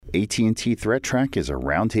AT&T Threat Track is a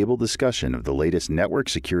roundtable discussion of the latest network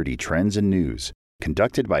security trends and news,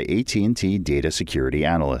 conducted by AT&T data security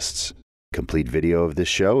analysts. Complete video of this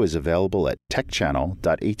show is available at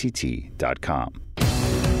techchannel.att.com.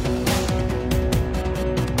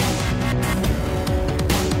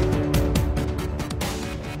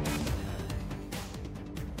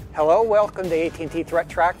 Hello, welcome to AT&T Threat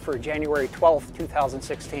Track for January 12th,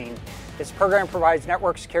 2016. This program provides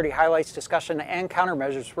network security highlights, discussion, and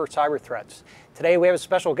countermeasures for cyber threats. Today we have a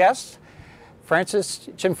special guest, Francis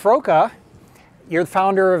Cianfrocca. You're the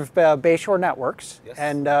founder of Bayshore Networks. Yes.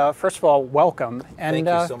 And first of all, welcome. And, thank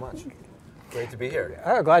you so much. Great to be here.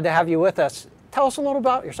 Glad to have you with us. Tell us a little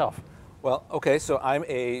about yourself. Well, okay, so I'm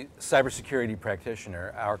a cybersecurity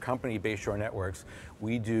practitioner. Our company, Bayshore Networks,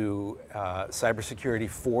 we do cybersecurity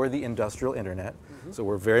for the industrial internet. Mm-hmm. So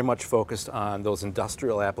we're very much focused on those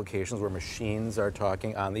industrial applications where machines are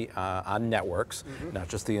talking on the on networks, mm-hmm. not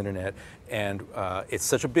just the internet. And it's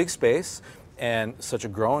such a big space and such a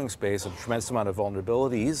growing space, a tremendous amount of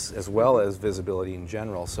vulnerabilities as well as visibility in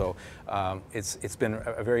general. So it's been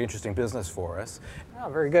a very interesting business for us. Oh,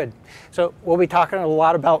 very good. So we'll be talking a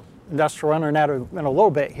lot about industrial internet in a little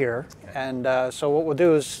bit here. Okay. And so what we'll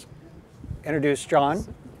do is introduce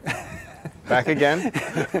John. Back again.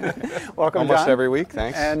 Welcome, Almost John. Every week,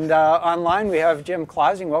 thanks. And online we have Jim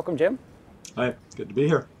Clausing. Welcome, Jim. Hi, good to be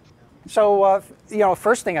here. So,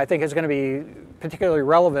 first thing I think is going to be particularly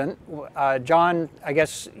relevant. John, I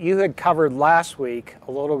guess you had covered last week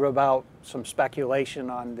a little bit about some speculation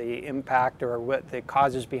on the impact or what the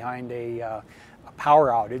causes behind a power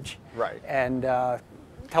outage. Right. And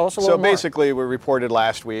tell us a little more. So basically, we reported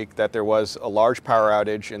last week that there was a large power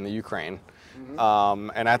outage in the Ukraine. Mm-hmm.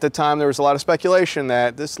 And at the time, there was a lot of speculation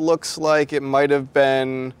that this looks like it might have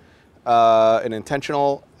been an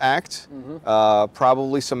intentional act, mm-hmm.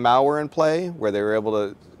 Probably some malware in play where they were able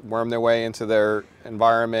to worm their way into their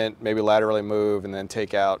environment, maybe laterally move, and then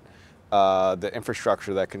take out the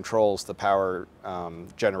infrastructure that controls the power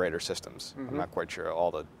generator systems. Mm-hmm. I'm not quite sure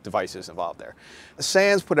all the devices involved there.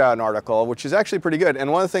 SANS put out an article, which is actually pretty good.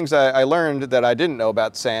 And one of the things I learned that I didn't know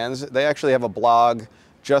about SANS, they actually have a blog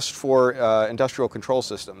just for industrial control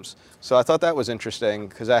systems. So I thought that was interesting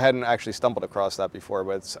because I hadn't actually stumbled across that before,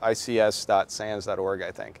 but it's ics.sans.org,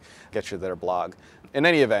 I think, gets you their blog. In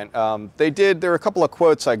any event, there are a couple of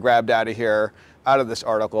quotes I grabbed out of here, out of this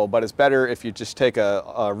article, but it's better if you just take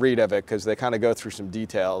a read of it because they kind of go through some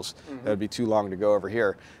details. Mm-hmm. That would be too long to go over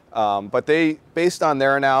here. But based on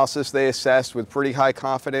their analysis, they assessed with pretty high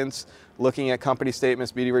confidence, looking at company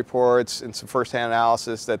statements, media reports, and some firsthand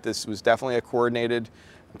analysis that this was definitely a coordinated,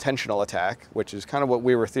 intentional attack, which is kind of what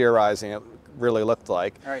we were theorizing it really looked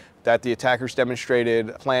like. Right. That the attackers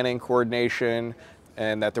demonstrated planning, coordination,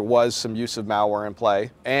 and that there was some use of malware in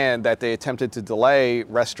play, and that they attempted to delay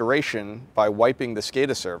restoration by wiping the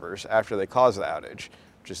SCADA servers after they caused the outage,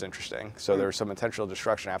 which is interesting. So there was some intentional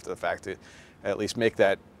destruction after the fact to at least make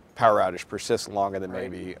that power outage persist longer than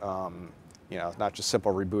maybe, not just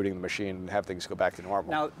simple rebooting the machine and have things go back to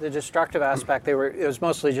normal. Now, the destructive aspect, it was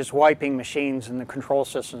mostly just wiping machines and the control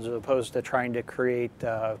systems as opposed to trying to create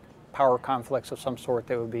power conflicts of some sort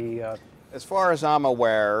that would be... As far as I'm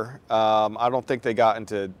aware, I don't think they got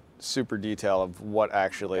into super detail of what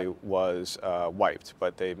actually was wiped,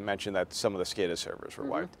 but they mentioned that some of the SCADA servers were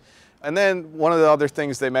wiped. And then one of the other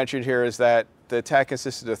things they mentioned here is that the attack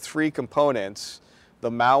consisted of three components: the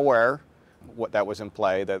malware, what that was in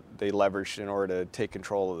play that they leveraged in order to take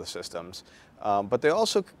control of the systems, but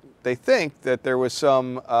they think that there was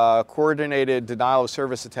some coordinated denial of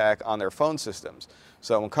service attack on their phone systems.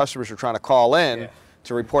 So when customers were trying to call in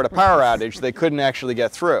to report a power outage, they couldn't actually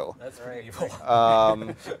get through. That's very evil.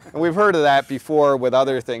 And we've heard of that before with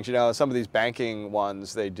other things. Some of these banking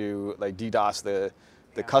ones, they do like DDoS the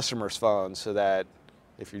customer's phone so that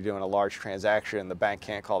if you're doing a large transaction, the bank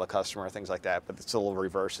can't call the customer, things like that. But it's a little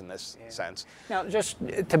reverse in this sense. Now, just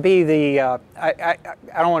to be I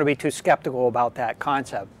don't want to be too skeptical about that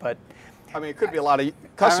concept, but I mean, it could be a lot of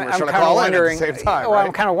customers trying to call in at the same time. Well, right?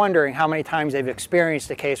 I'm kind of wondering how many times they've experienced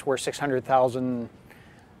a case where 600,000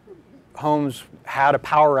 homes had a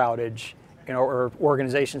power outage, or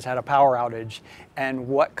organizations had a power outage, and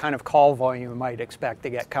what kind of call volume you might expect to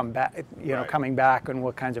get coming back, and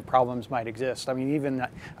what kinds of problems might exist. I mean, even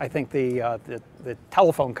I think the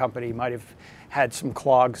telephone company might have had some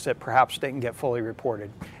clogs that perhaps didn't get fully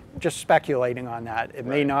reported. Just speculating on that. It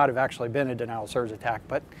may not have actually been a denial of service attack,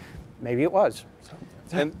 but maybe it was. So.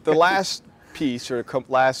 And the last piece, or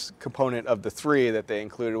last component of the three that they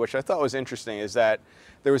included, which I thought was interesting, is that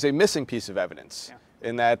there was a missing piece of evidence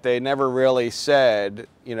in that they never really said,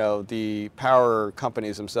 the power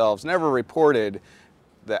companies themselves never reported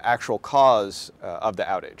the actual cause of the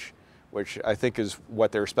outage, which I think is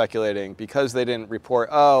what they're speculating, because they didn't report,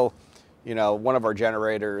 oh, you know, one of our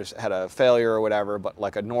generators had a failure or whatever, but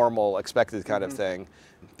like a normal expected kind of thing,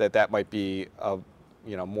 that might be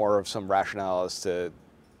you know, more of some rationale as to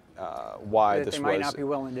why that this they might was. not be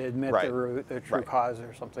willing to admit the true cause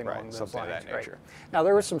or something along those something lines. of that nature. Now,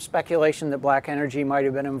 there was some speculation that Black Energy might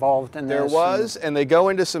have been involved in this. There was, and they go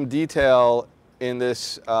into some detail in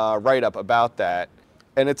this write-up about that,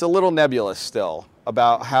 and it's a little nebulous still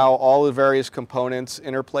about how all the various components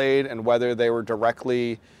interplayed and whether they were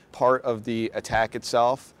directly part of the attack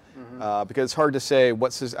itself. Because it's hard to say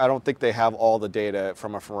I don't think they have all the data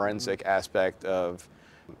from a forensic aspect of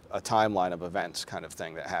a timeline of events kind of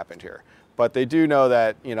thing that happened here. But they do know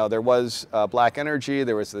that, you know, there was Black Energy,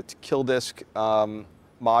 there was the kill disk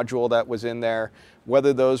module that was in there.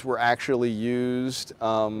 Whether those were actually used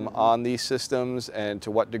on these systems and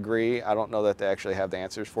to what degree, I don't know that they actually have the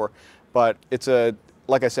answers for. But it's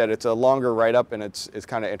like I said, it's a longer write-up, and it's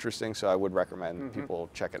kind of interesting, so I would recommend people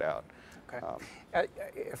check it out. Okay.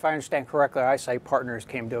 If I understand correctly, Eyesight Partners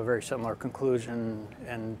came to a very similar conclusion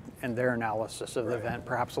in their analysis of the event,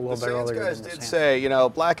 perhaps a little bit earlier. The guys did say, you know,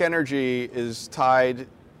 Black Energy is tied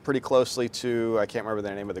pretty closely to, I can't remember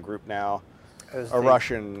the name of the group now, a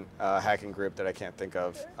Russian hacking group that I can't think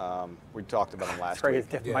of. We talked about them last week. It's right at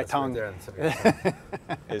the tip of my tongue.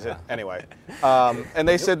 Is it? Anyway. And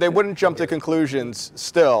they said they wouldn't jump to conclusions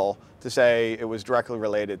still to say it was directly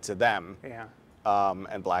related to them. Yeah.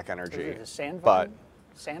 And Black Energy. Is it Sandvine? But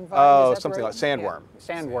Sandvine? oh, something like Sandworm.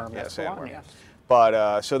 Yeah. Sandworm. Yeah, that's the Sandworm. one, yes.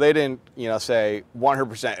 But so they didn't, you know, say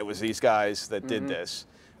 100% it was these guys that did this,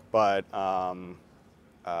 but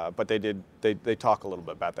they did. They talk a little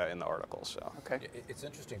bit about that in the article. So okay. It's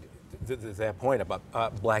interesting that point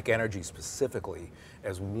about Black Energy specifically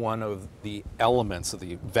as one of the elements of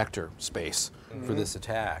the vector space for this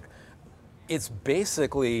attack. It's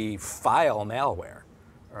basically file malware.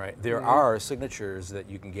 All right, there are signatures that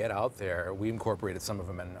you can get out there. We incorporated some of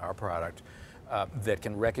them in our product that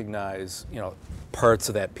can recognize, you know, parts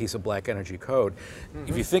of that piece of Black Energy code.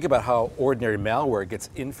 If you think about how ordinary malware gets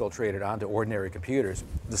infiltrated onto ordinary computers,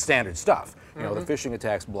 the standard stuff, you know, the phishing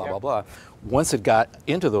attacks, blah blah blah. Once it got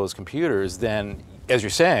into those computers, then, as you're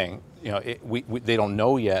saying, you know, they don't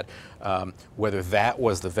know yet whether that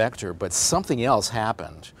was the vector, but something else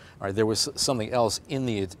happened. Right, there was something else in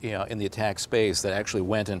the in the attack space that actually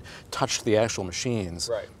went and touched the actual machines,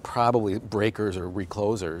 probably breakers or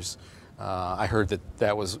reclosers. I heard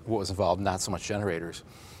that was what was involved, not so much generators.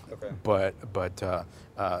 Okay. But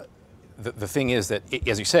the thing is that,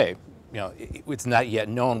 as you say, you know, it's not yet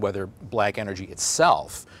known whether Black Energy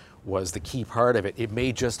itself was the key part of it. It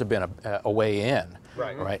may just have been a way in.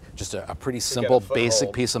 Right. Just a pretty simple,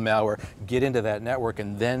 basic piece of malware, get into that network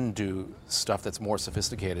and then do stuff that's more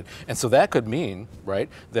sophisticated. And so that could mean, right,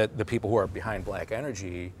 that the people who are behind Black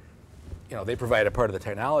Energy, you know, they provide a part of the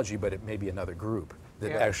technology, but it may be another group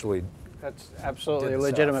that actually. That's absolutely a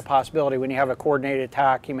legitimate possibility. When you have a coordinated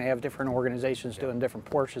attack, you may have different organizations doing different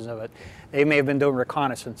portions of it. They may have been doing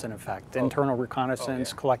reconnaissance, in effect, internal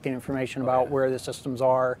reconnaissance, collecting information about where the systems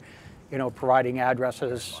are. You know, providing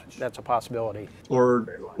addresses, that's a possibility.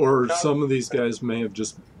 Or some of these guys may have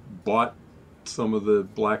just bought some of the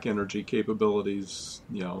Black Energy capabilities,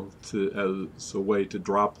 you know, as a way to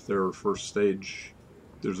drop their first stage.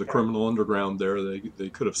 There's a criminal underground there. They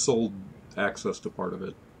could have sold access to part of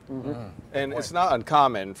it. And it's not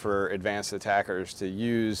uncommon for advanced attackers to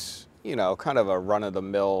use, you know, kind of a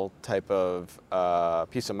run-of-the-mill type of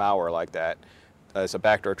piece of malware like that as a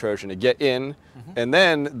backdoor Trojan to get in, and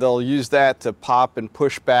then they'll use that to pop and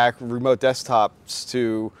push back remote desktops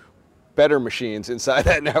to better machines inside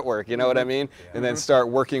that network, you know what I mean? And then start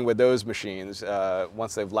working with those machines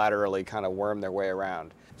once they've laterally kind of wormed their way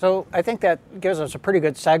around. So I think that gives us a pretty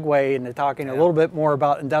good segue into talking a little bit more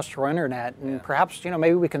about industrial internet, and perhaps, you know,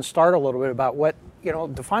 maybe we can start a little bit about what, you know,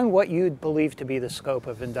 define what you believe to be the scope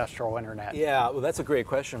of industrial internet. Yeah, well, that's a great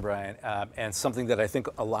question, Brian, and something that I think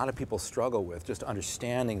a lot of people struggle with, just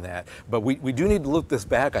understanding that. But we do need to look this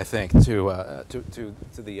back, I think, to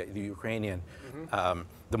the Ukrainian.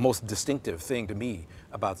 The most distinctive thing to me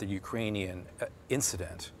about the Ukrainian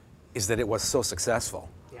incident is that it was so successful.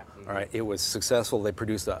 All right, it was successful. They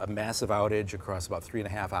produced a massive outage across about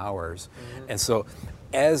 3.5 hours. And so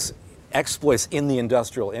as exploits in the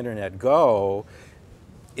industrial internet go,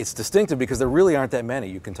 it's distinctive because there really aren't that many.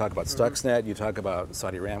 You can talk about Stuxnet, you talk about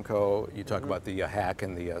Saudi Aramco, you talk about the hack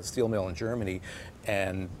in the steel mill in Germany,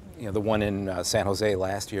 and, you know, the one in San Jose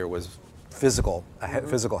last year was physical,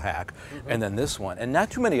 physical hack, and then this one, and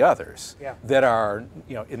not too many others that are,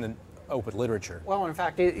 you know, in the open literature. Well, in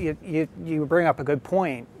fact, you bring up a good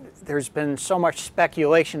point. There's been so much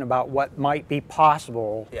speculation about what might be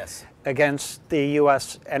possible Yes. against the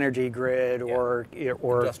U.S. energy grid or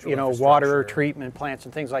Industrial water infrastructure. treatment plants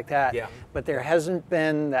and things like that. Yeah. But there hasn't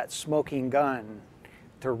been that smoking gun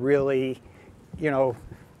to really,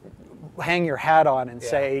 hang your hat on and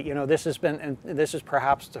say, this has been, and this is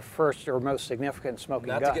perhaps the first or most significant smoking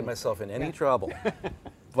Not gun. to get myself in any trouble,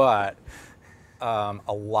 but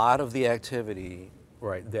a lot of the activity,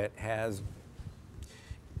 right, that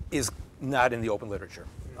is not in the open literature.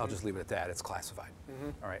 I'll just leave it at that. It's classified.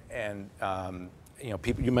 All right, and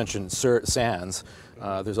people. You mentioned SANS.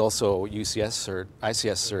 There's also UCS cert,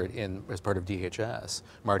 ICS cert as part of DHS.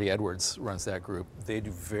 Marty Edwards runs that group. They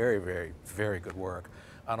do very, very, very good work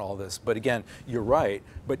on all this. But again, you're right.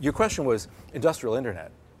 But your question was industrial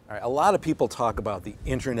internet. All right, a lot of people talk about the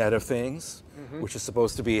Internet of Things, which is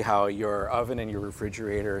supposed to be how your oven and your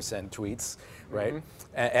refrigerator send tweets, right?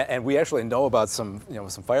 And we actually know about some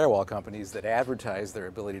firewall companies that advertise their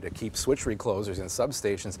ability to keep switch reclosers in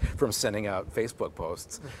substations from sending out Facebook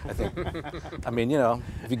posts. I think,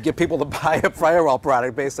 if you get people to buy a firewall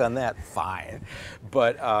product based on that, fine.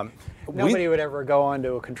 But Nobody would ever go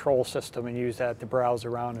onto a control system and use that to browse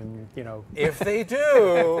around and, if they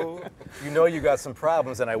do, you got some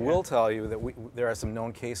problems. And I will tell you that there are some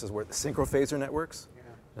known cases where the synchrophaser networks,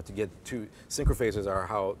 not to get too, synchrophasers are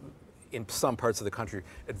how, in some parts of the country,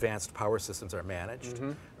 advanced power systems are managed.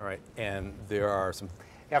 All right, and there are some.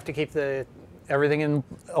 You have to keep everything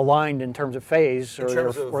aligned in terms of phase, or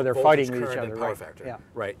they're fighting with each other. Power factor,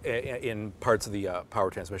 right? In parts of the power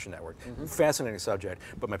transmission network. Fascinating subject.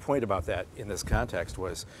 But my point about that in this context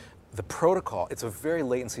was the protocol. It's a very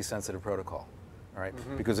latency-sensitive protocol, all right?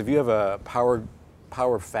 Because if you have a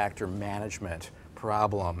power factor management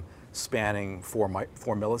problem spanning 4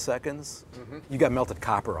 milliseconds, you got melted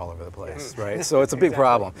copper all over the place, right? So it's a big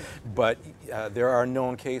problem. But there are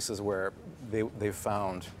known cases where they've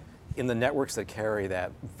found in the networks that carry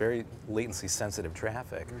that very latency sensitive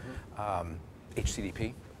traffic,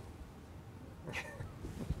 HTTP,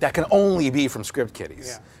 that can only be from script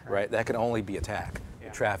kiddies, right? That can only be attack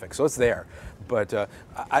traffic. So it's there. But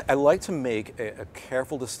I like to make a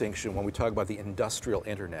careful distinction when we talk about the industrial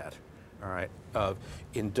internet, all right, of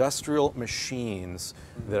industrial machines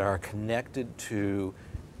that are connected to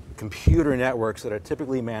computer networks that are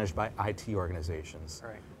typically managed by IT organizations.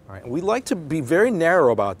 Right. All right. And we like to be very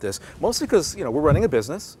narrow about this, mostly because we're running a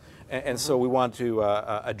business, and so we want to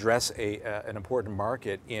address an important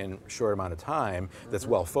market in a short amount of time that's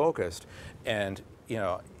well focused. And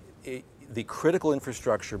the critical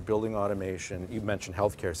infrastructure, building automation, you mentioned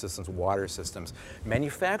healthcare systems, water systems,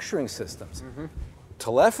 manufacturing systems,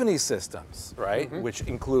 telephony systems, right, which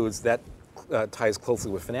includes that ties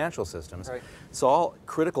closely with financial systems. Right. It's all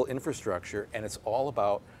critical infrastructure, and it's all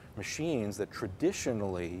about machines that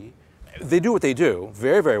traditionally, they do what they do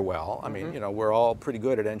very, very well. I mean, we're all pretty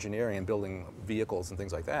good at engineering and building vehicles and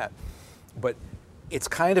things like that. But it's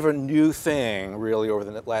kind of a new thing, really, over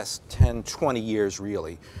the last 10, 20 years,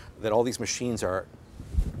 really, that all these machines are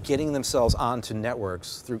getting themselves onto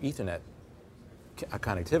networks through Ethernet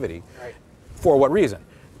connectivity. Right. For what reason?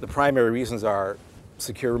 The primary reasons are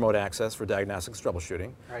secure remote access for diagnostics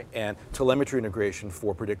troubleshooting, and telemetry integration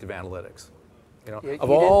for predictive analytics. You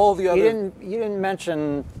didn't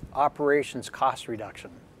mention operations cost reduction.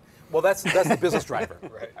 Well, that's the business driver.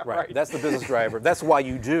 Right. That's the business driver. That's why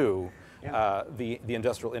you do the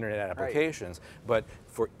industrial internet applications. But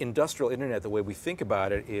for industrial internet, the way we think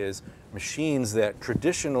about it is machines that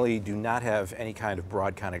traditionally do not have any kind of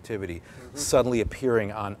broad connectivity suddenly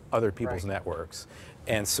appearing on other people's networks.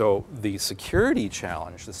 And so the security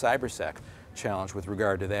challenge, the cybersec challenge with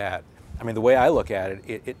regard to that, I mean, the way I look at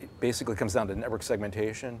it, it basically comes down to network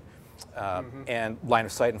segmentation and line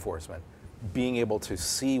of sight enforcement, being able to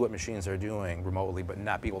see what machines are doing remotely, but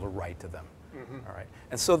not be able to write to them. All right,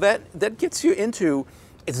 and so that gets you into,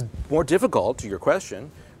 it's more difficult, to your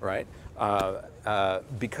question, right?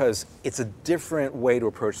 Because it's a different way to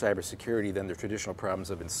approach cybersecurity than the traditional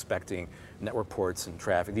problems of inspecting network ports and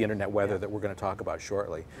traffic, the internet weather that we're going to talk about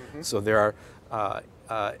shortly. So there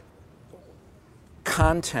are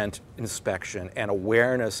content inspection and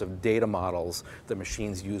awareness of data models that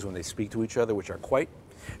machines use when they speak to each other, which are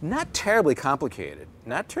not terribly complicated,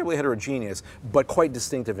 not terribly heterogeneous, but quite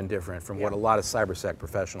distinctive and different from what a lot of cybersec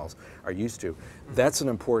professionals are used to. That's an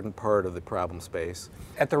important part of the problem space.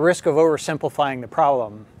 At the risk of oversimplifying the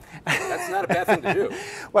problem. That's not a bad thing to do.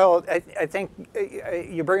 Well, I think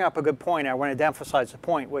you bring up a good point. I wanted to emphasize the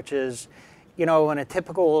point, which is, you know, in a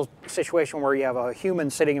typical situation where you have a human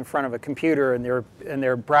sitting in front of a computer and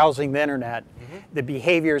they're browsing the internet, the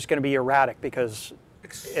behavior is going to be erratic because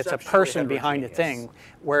it's a person behind the thing.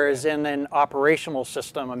 Whereas in an operational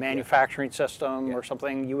system, a manufacturing system or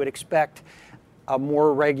something, you would expect a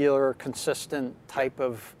more regular, consistent type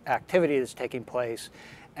of activity that's taking place,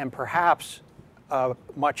 and perhaps a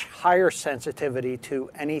much higher sensitivity to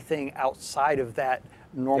anything outside of that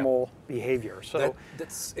normal behavior. So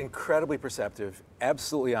that's incredibly perceptive,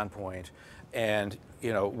 absolutely on point. And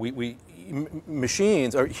you know,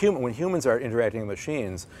 machines or when humans are interacting with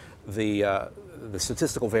machines, the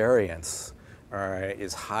statistical variance, all right,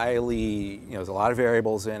 is highly, you know, there's a lot of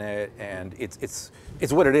variables in it, and it's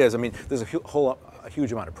what it is. I mean, there's a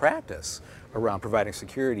huge amount of practice around providing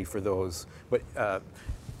security for those, but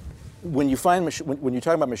when you when you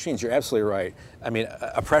talk about machines, you're absolutely right. I mean,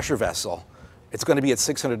 a pressure vessel, it's going to be at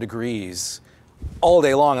 600 degrees all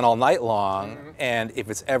day long and all night long, and if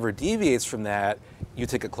it ever deviates from that, you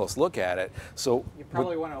take a close look at it. So you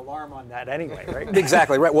probably want an alarm on that anyway, right?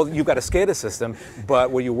 Exactly right. Well, you've got a SCADA system, but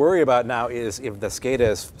what you worry about now is if the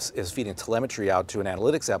SCADA is feeding telemetry out to an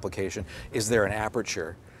analytics application, is there an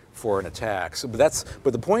aperture for an attack? So,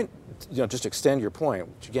 but the point, you know, just to extend your point,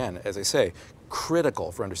 which again, as I say,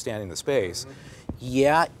 critical for understanding the space.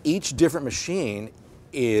 Yeah, each different machine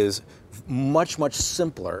is much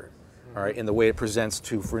simpler, all right, in the way it presents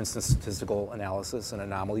to, for instance, statistical analysis and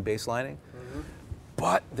anomaly baselining.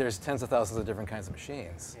 But there's tens of thousands of different kinds of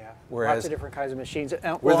machines. Yeah, whereas lots of different kinds of machines. There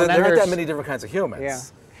aren't that many different kinds of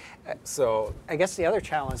humans. Yeah. So I guess the other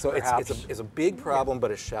challenge, perhaps, it's a big problem, but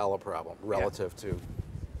a shallow problem relative to.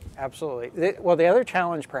 Absolutely. Well, the other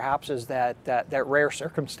challenge, perhaps, is that rare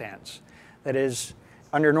circumstance. That is,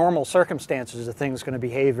 under normal circumstances, the thing's going to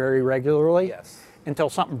behave very regularly until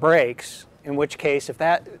something breaks, in which case, if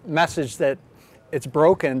that message that it's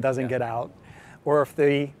broken doesn't get out, or if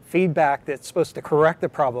the feedback that's supposed to correct the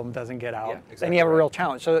problem doesn't get out, then you have a real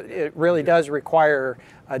challenge. So it really does require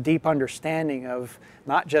a deep understanding of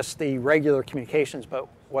not just the regular communications, but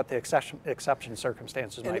what the exception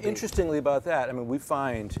circumstances might be. Interestingly about that, I mean, we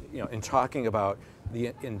find, you know, in talking about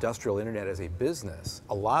the industrial internet as a business,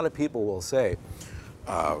 a lot of people will say,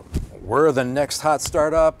 we're the next hot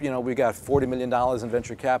startup, you know, we got $40 million in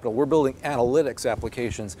venture capital, we're building analytics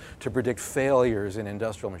applications to predict failures in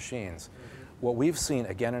industrial machines. What we've seen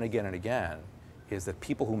again and again and again is that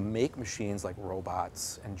people who make machines like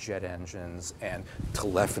robots and jet engines and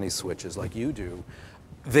telephony switches like you do,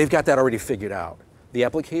 they've got that already figured out. The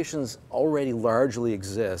applications already largely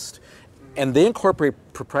exist, and they incorporate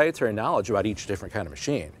proprietary knowledge about each different kind of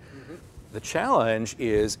machine. The challenge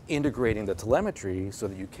is integrating the telemetry so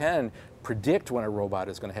that you can predict when a robot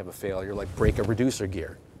is going to have a failure, like break a reducer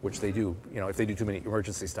gear, which they do, you know, if they do too many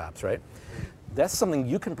emergency stops, right? That's something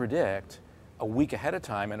you can predict a week ahead of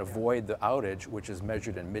time and avoid the outage, which is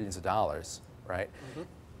measured in millions of dollars, right?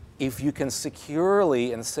 If you can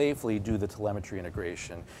securely and safely do the telemetry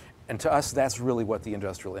integration. And to us, that's really what the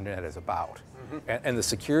industrial internet is about. And the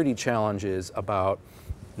security challenge is about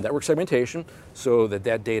network segmentation, so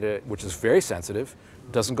that data, which is very sensitive,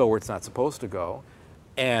 doesn't go where it's not supposed to go.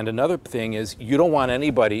 And another thing is, you don't want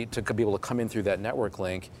anybody to be able to come in through that network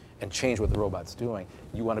link and change what the robot's doing.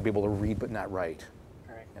 You want to be able to read but not write.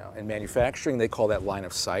 You know, in manufacturing, they call that line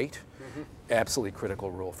of sight. Absolutely critical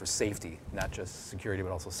rule for safety, not just security,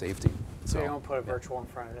 but also safety. So you don't put a virtual in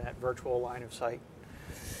front of that virtual line of sight.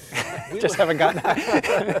 Just haven't gotten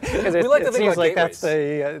that. Because it seems like that's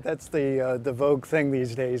the vogue thing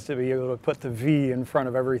these days, to be able to put the V in front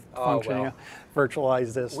of every function. Well,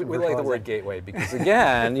 virtualize this. We like the word gateway because,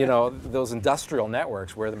 again, you know, those industrial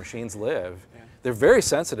networks where the machines live, they're very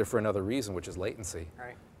sensitive for another reason, which is latency.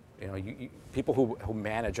 Right. You know, people who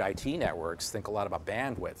manage IT networks think a lot about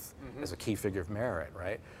bandwidth as a key figure of merit,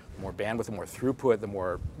 right? The more bandwidth, the more throughput, the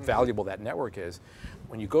more valuable that network is.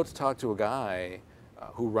 When you go to talk to a guy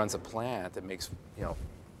who runs a plant that makes, you know,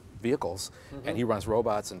 vehicles, and he runs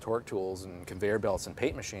robots and torque tools and conveyor belts and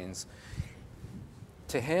paint machines,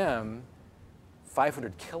 to him,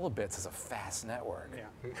 500 kilobits is a fast network.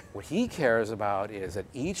 What he cares about is that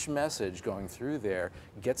each message going through there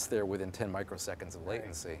gets there within 10 microseconds of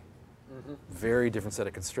latency. Very different set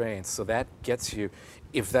of constraints. So that gets you,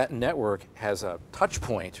 if that network has a touch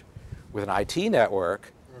point with an IT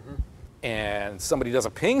network, and somebody does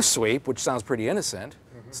a ping sweep, which sounds pretty innocent,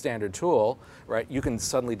 standard tool, right, you can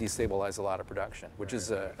suddenly destabilize a lot of production, which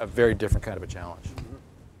is a very different kind of a challenge.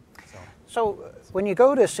 So when you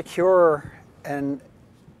go to secure and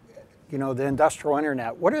you know, the industrial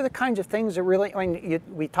internet, what are the kinds of things that really, I mean,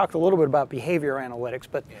 we talked a little bit about behavior analytics,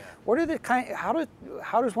 but what are the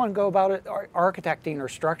how does one go about it, architecting or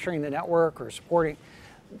structuring the network or supporting?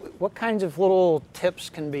 What kinds of little tips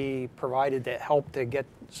can be provided that help to get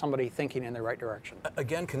somebody thinking in the right direction?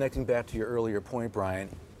 Again, connecting back to your earlier point, Brian,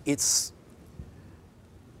 it's,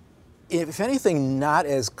 if anything, not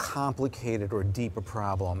as complicated or deep a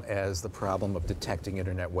problem as the problem of detecting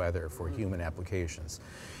internet weather for human applications.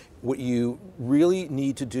 What you really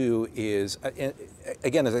need to do is,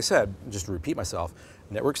 again, as I said, just to repeat myself,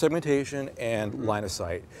 network segmentation and line of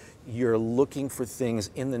sight. You're looking for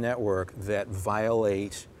things in the network that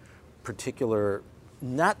violate particular,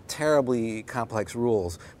 not terribly complex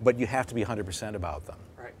rules, but you have to be 100% about them,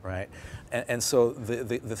 right? And so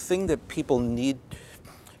the thing that people need,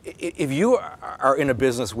 if you are in a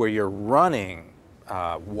business where you're running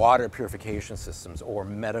water purification systems or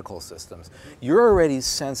medical systems, you're already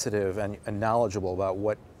sensitive and knowledgeable about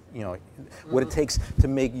what, you know, what it takes to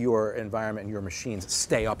make your environment and your machines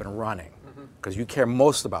stay up and running, because you care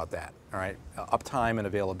most about that, all right? Uptime and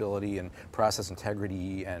availability and process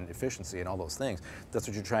integrity and efficiency and all those things. That's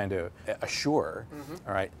what you're trying to assure,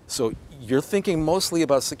 all right? So you're thinking mostly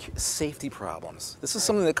about safety problems. This is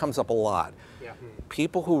something that comes up a lot.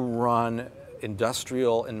 People who run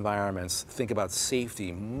industrial environments think about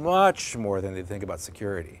safety much more than they think about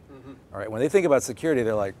security, all right? When they think about security,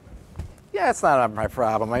 they're like, yeah, it's not my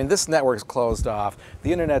problem. I mean, this network's closed off.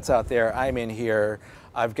 The internet's out there. I'm in here.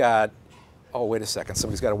 I've got, oh, wait a second.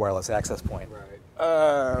 Somebody's got a wireless access point.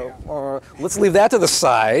 Let's leave that to the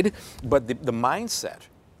side. But the mindset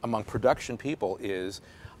among production people is,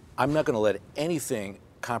 I'm not going to let anything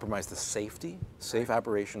compromise the safe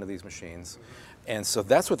operation of these machines. And so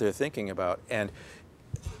that's what they're thinking about. And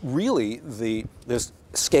really, there's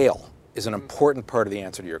scale is an important part of the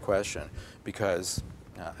answer to your question, because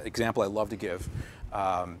example I love to give,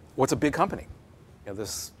 what's a big company? You know,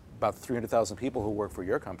 there's about 300,000 people who work for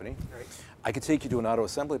your company. I could take you to an auto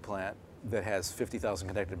assembly plant that has 50,000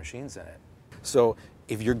 connected machines in it. So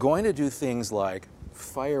if you're going to do things like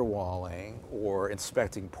firewalling or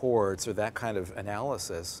inspecting ports or that kind of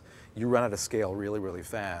analysis, you run out of scale really, really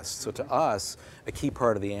fast. So to us, a key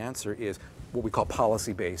part of the answer is what we call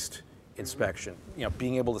policy-based inspection. You know,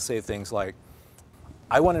 being able to say things like,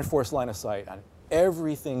 I want to enforce line of sight on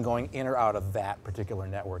everything going in or out of that particular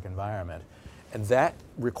network environment. And that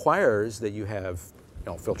requires that you have,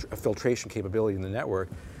 you know, a filtration capability in the network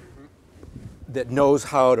that knows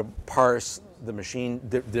how to parse the machine,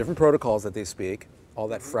 the different protocols that they speak, all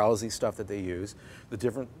that frowsy stuff that they use, the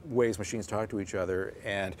different ways machines talk to each other,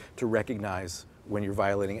 and to recognize when you're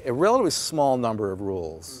violating a relatively small number of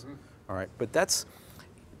rules. All right, but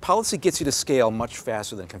policy gets you to scale much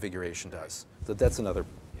faster than configuration does. So that's another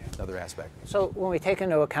aspect. So when we take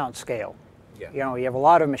into account scale, you know, you have a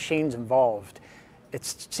lot of machines involved. It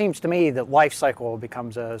seems to me that life cycle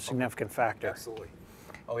becomes a significant factor. Absolutely.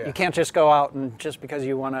 Oh, yeah. You can't just go out and just because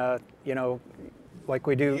you want to, you know, like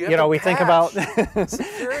we do, you know, we think about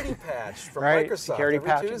security patch from Microsoft security every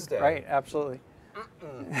patching. Tuesday. Right, absolutely.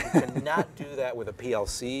 You cannot do that with a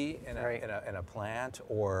PLC in a plant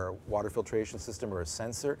or water filtration system or a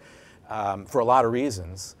sensor for a lot of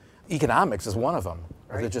reasons. Economics is one of them.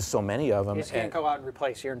 There's just so many of them. You just can't go out and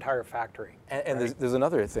replace your entire factory. And there's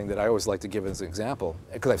another thing that I always like to give as an example,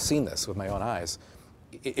 because I've seen this with my own eyes.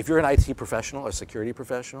 If you're an IT professional or security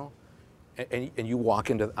professional, and you walk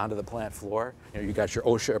onto the plant floor, you know, you got your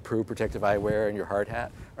OSHA-approved protective eyewear and your hard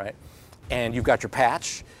hat, right? And you've got your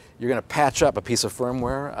patch. You're going to patch up a piece of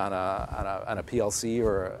firmware on a PLC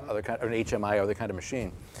or an HMI or other kind of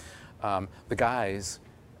machine. The guys,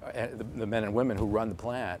 the men and women who run the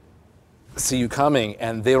plant, see you coming,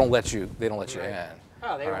 and they don't let you in.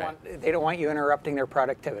 Oh, they don't want you interrupting their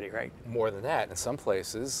productivity, right? More than that, in some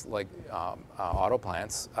places, like auto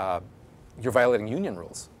plants, you're violating union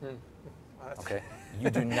rules. Okay, you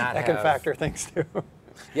do not that can factor things too.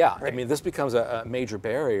 Yeah, I mean, this becomes a major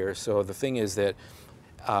barrier. So the thing is that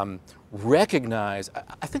recognize,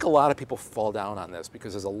 I think a lot of people fall down on this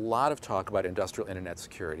because there's a lot of talk about industrial internet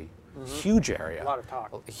security. Huge area. A lot of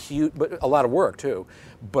talk. Huge, but a lot of work too.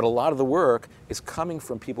 But a lot of the work is coming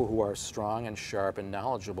from people who are strong and sharp and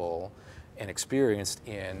knowledgeable and experienced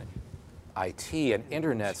in IT and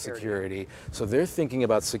internet security. So they're thinking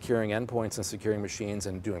about securing endpoints and securing machines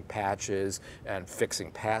and doing patches and fixing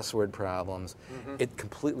password problems. It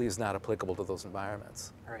completely is not applicable to those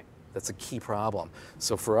environments. Right. That's a key problem.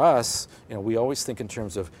 So for us, you know, we always think in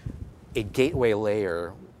terms of a gateway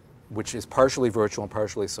layer, which is partially virtual and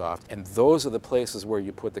partially soft, and those are the places where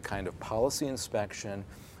you put the kind of policy inspection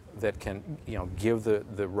that can, you know, give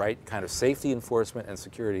the right kind of safety enforcement and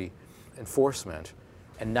security enforcement,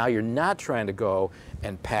 and now you're not trying to go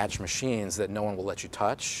and patch machines that no one will let you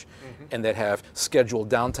touch, and that have scheduled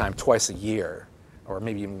downtime twice a year, or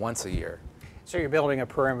maybe even once a year. So you're building a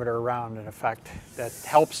perimeter around, in effect, that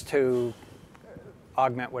helps to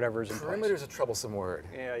augment whatever's in place. Perimeter is a troublesome word.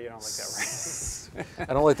 Yeah, you don't like that, right?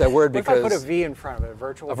 I don't like that word What if because I put a V in front of it,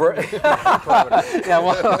 virtual? yeah,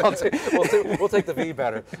 we'll take the V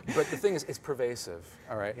better. But the thing is, it's pervasive.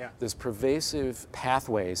 All right. Yeah. There's pervasive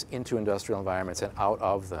pathways into industrial environments and out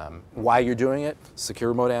of them. Why you're doing it?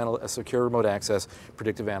 Secure remote access,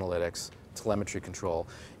 predictive analytics, telemetry control.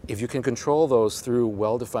 If you can control those through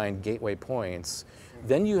well-defined gateway points,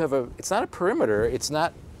 then you have it's not a perimeter. It's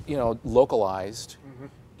not localized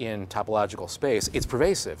in topological space. It's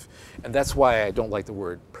pervasive, and that's why I don't like the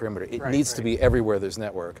word perimeter. It needs to be everywhere there's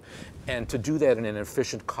network, and to do that in an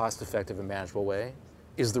efficient, cost-effective, and manageable way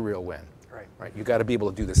is the real win. Right. You got to be able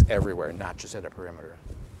to do this everywhere, not just at a perimeter.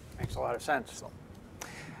 Makes a lot of sense.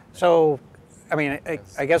 So I mean,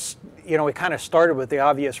 I guess we kind of started with the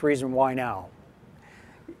obvious reason why now.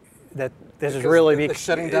 That this is really the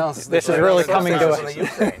shutting down. This is really coming to us.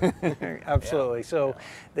 Ukraine. Absolutely. Yeah. So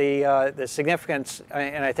the significance,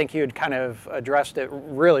 and I think you had kind of addressed it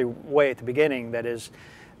really way at the beginning. That is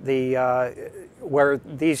where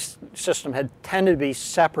these systems had tended to be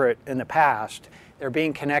separate in the past. They're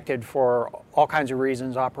being connected for all kinds of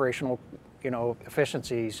reasons, operational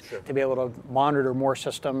efficiencies, to be able to monitor more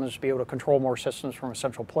systems, be able to control more systems from a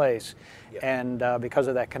central place. Yep. And because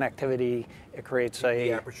of that connectivity, it creates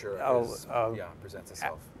the aperture presents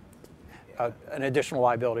itself. An additional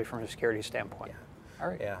liability from a security standpoint. Yeah. All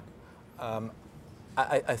right. Yeah.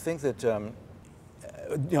 I think that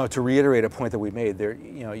to reiterate a point that we made there,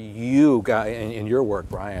 you guys in your work,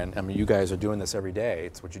 Brian, I mean, you guys are doing this every day.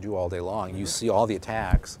 It's what you do all day long. You see all the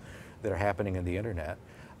attacks that are happening in the internet.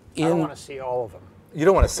 I don't want to see all of them. You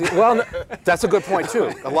don't want to see. Well, no, that's a good point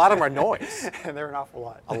too. A lot of them are noise. And they're an awful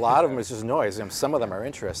lot. A lot of them is just noise, and some of them are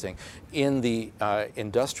interesting. In the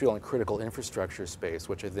industrial and critical infrastructure space,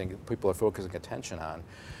 which I think people are focusing attention on,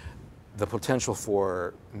 the potential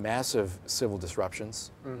for massive civil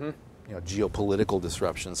disruptions, geopolitical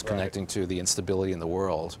disruptions connecting to the instability in the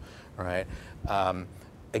world, right?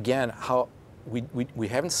 Again, we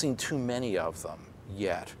haven't seen too many of them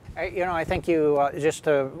yet. I think you, just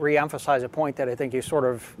to re-emphasize a point that I think you sort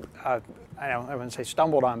of, I wouldn't say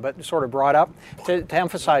stumbled on, but sort of brought up to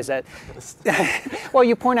emphasize that. Well,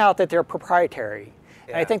 you point out that they're proprietary.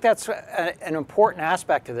 Yeah. And I think that's an important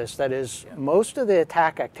aspect of this. That is, most of the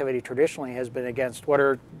attack activity traditionally has been against what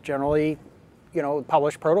are generally,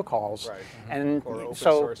 published protocols. Right. And or open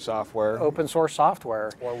so source software. Open source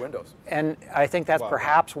software. Or Windows. And I think that's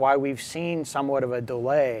perhaps why we've seen somewhat of a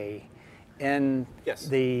delay in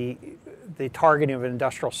the targeting of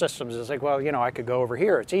industrial systems. Is like, well, I could go over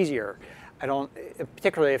here, it's easier. I don't,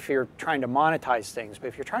 particularly if you're trying to monetize things, but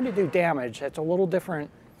if you're trying to do damage, that's a little different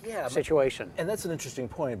situation. And that's an interesting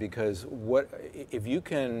point, because if you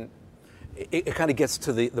can, it kind of gets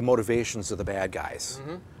to the motivations of the bad guys,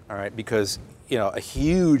 all right? Because, a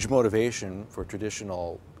huge motivation for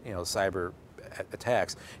traditional, cyber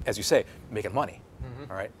attacks, as you say, making money,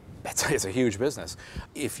 all right? It's a huge business.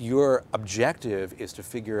 If your objective is to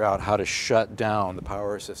figure out how to shut down the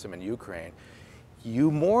power system in Ukraine,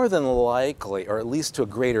 you more than likely, or at least to a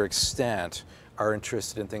greater extent, are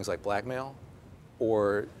interested in things like blackmail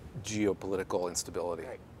or geopolitical instability.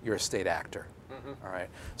 Right. You're a state actor, all right?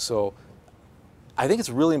 So I think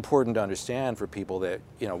it's really important to understand for people that,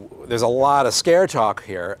 there's a lot of scare talk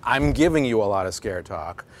here. I'm giving you a lot of scare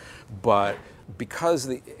talk, but because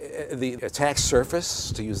the attack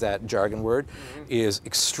surface, to use that jargon word, is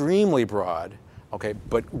extremely broad, okay,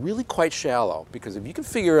 but really quite shallow, because if you can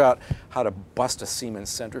figure out how to bust a Siemens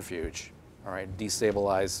centrifuge, all right,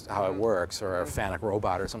 destabilize how it works, or a FANUC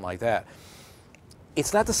robot or something like that,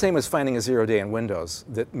 it's not the same as finding a 0-day in Windows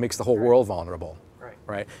that makes the whole world vulnerable,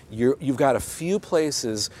 right? You've got a few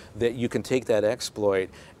places that you can take that exploit,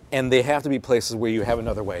 and they have to be places where you have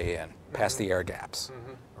another way in, past the air gaps.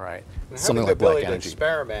 Right. Something like black energy. To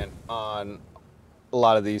experiment on a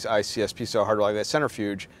lot of these ICSP style hardware like that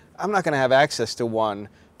centrifuge, I'm not going to have access to one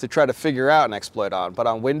to try to figure out an exploit on. But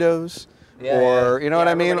on Windows, what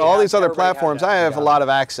I mean? All these other platforms, I have a lot of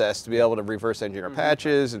access to be able to reverse engineer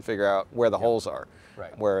patches and figure out where the holes are.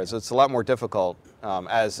 Right. Whereas it's a lot more difficult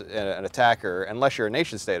as an attacker, unless you're a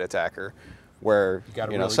nation state attacker, where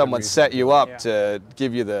someone set you up to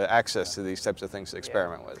give you the access to these types of things to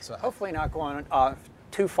experiment with. So hopefully not going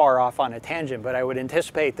too far off on a tangent, but I would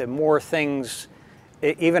anticipate that more things,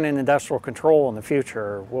 even in industrial control in the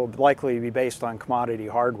future, will likely be based on commodity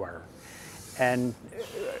hardware. And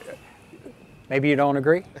Maybe you don't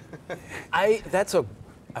agree? That's a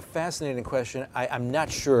fascinating question. I'm not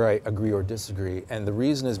sure I agree or disagree, and the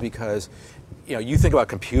reason is because, you think about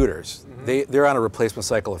computers. They're on a replacement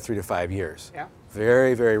cycle of 3 to 5 years. Yeah.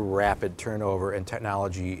 Very, very rapid turnover in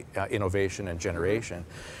technology innovation and generation.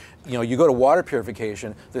 You go to water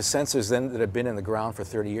purification, the sensors then that have been in the ground for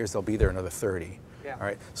 30 years, they'll be there another 30. Yeah. All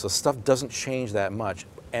right. So stuff doesn't change that much,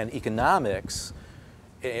 and economics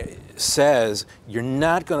says you're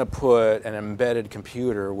not going to put an embedded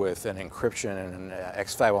computer with an encryption and an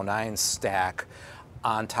X509 stack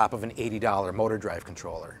on top of an $80 motor drive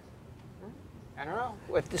controller. I don't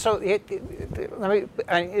know. So let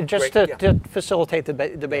me just Great, to facilitate the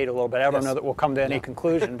debate a little bit. I don't know that we'll come to any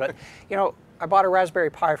conclusion, but I bought a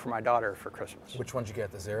Raspberry Pi for my daughter for Christmas. Which one did you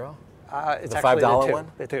get? The Zero? It's the actually $5 the two.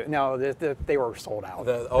 one? The two. No, they were sold out.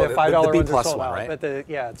 The $5 B ones are plus sold one, out. right? But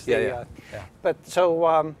it's Yeah. But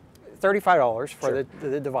so $35 for Sure.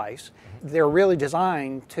 the device. They're really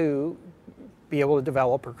designed to be able to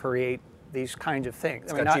develop or create these kinds of things.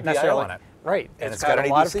 It's I mean, got not GPIO necessarily on it. Right. And it's it's got got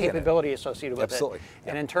an a lot of ADC in it. capability associated with Absolutely. it. Yeah.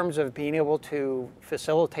 And in terms of being able to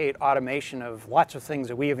facilitate automation of lots of things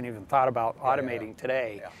that we haven't even thought about automating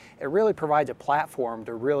today, it really provides a platform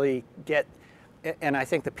to really get. And I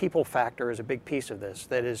think the people factor is a big piece of this.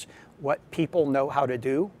 That is, what people know how to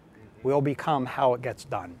do will become how it gets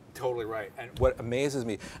done. Totally right. And what amazes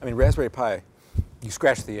me, Raspberry Pi, you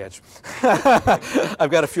scratched the itch. I've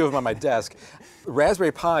got a few of them on my desk.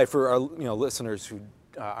 Raspberry Pi, for our listeners who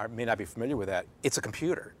may not be familiar with that, it's a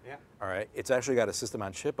computer. Yeah. All right. It's actually got a system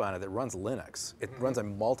on chip on it that runs Linux. It runs a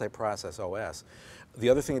multi-process OS. The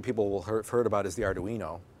other thing that people will have heard about is the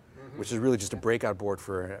Arduino, which is really just a breakout board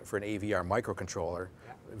for an AVR microcontroller.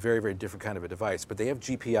 Very, very different kind of a device, but they have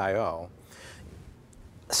GPIO.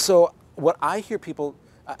 So what I hear people,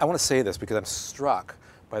 I want to say this because I'm struck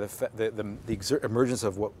by the emergence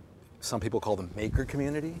of what some people call the maker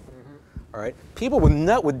community. All right, people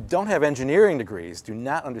don't have engineering degrees, do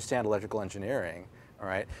not understand electrical engineering. All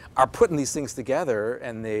right, are putting these things together,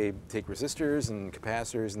 and they take resistors and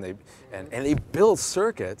capacitors, and they build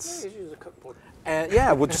circuits. And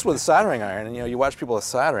just with a soldering iron, and you watch people with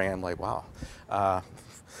soldering, I'm like, wow,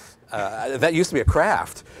 that used to be a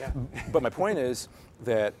craft. Yeah. But my point is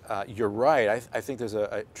that you're right. I think there's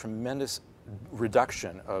a tremendous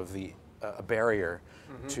reduction of the barrier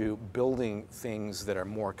to building things that are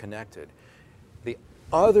more connected. The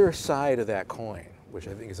other side of that coin, which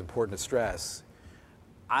I think is important to stress,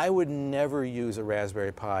 I would never use a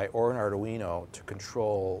Raspberry Pi or an Arduino to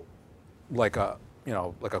control like a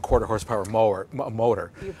quarter horsepower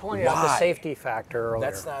motor. You pointed out the safety factor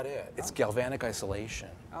earlier. That's not it. It's galvanic isolation.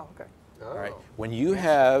 Oh, okay. All right. When you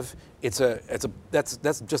have, that's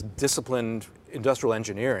just disciplined industrial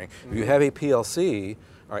engineering. If you have a PLC,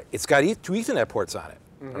 all right, it's got two Ethernet ports on it,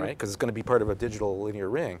 all right, because it's going to be part of a digital linear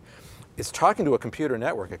ring. It's talking to a computer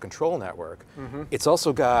network, a control network. It's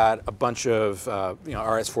also got a bunch of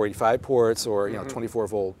RS-485 ports or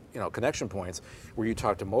 24-volt connection points where you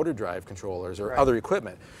talk to motor drive controllers or other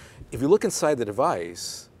equipment. If you look inside the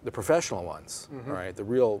device, the professional ones, all right, the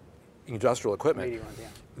real industrial equipment,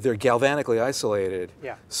 they're galvanically isolated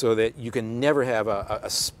so that you can never have a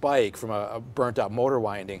spike from a burnt-out motor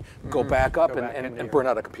winding go back up and burn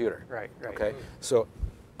out a computer. Right. Okay, so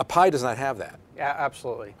a Pi does not have that. Yeah,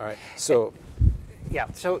 absolutely. All right. So,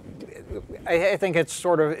 so I think it's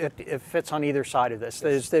sort of it fits on either side of this.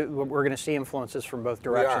 We're going to see influences from both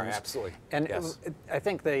directions. We are, absolutely. And yes. I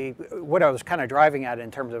think what I was kind of driving at in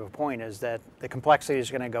terms of a point is that the complexity is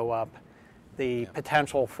going to go up, the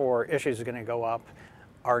potential for issues is going to go up,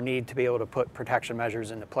 our need to be able to put protection measures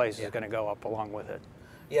into place is going to go up along with it.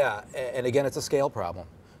 Yeah, and again, it's a scale problem.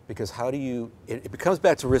 Because how do you, it comes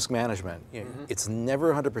back to risk management. It's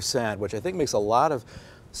never 100%, which I think makes a lot of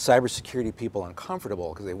cybersecurity people uncomfortable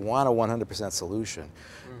because they want a 100% solution.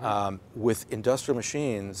 With industrial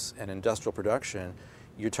machines and industrial production,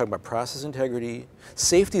 you're talking about process integrity.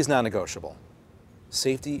 Safety is non-negotiable.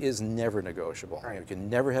 Safety is never negotiable. Right. You can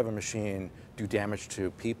never have a machine do damage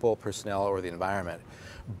to people, personnel, or the environment.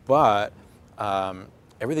 But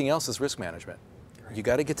everything else is risk management. Right. You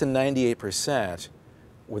got to get to 98%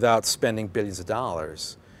 without spending billions of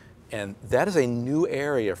dollars. And that is a new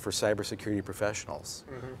area for cybersecurity professionals.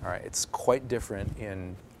 All right, it's quite different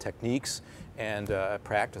in techniques and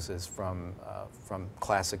practices from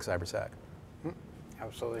classic cybersec.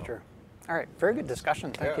 Absolutely true. All right, very good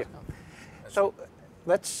discussion, thank you. So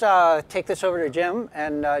let's take this over to Jim.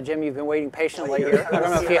 And Jim, you've been waiting patiently here. I don't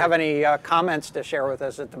know if you have any comments to share with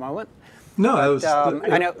us at the moment. No,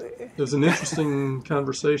 I know it was an interesting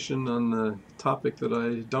conversation on the topic that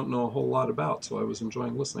I don't know a whole lot about, so I was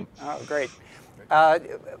enjoying listening. Oh, great.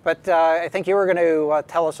 But I think you were going to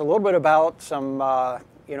tell us a little bit about some, I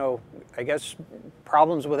guess,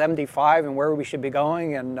 problems with MD5 and where we should be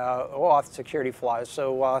going and OAuth security flaws.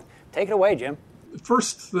 So take it away, Jim. The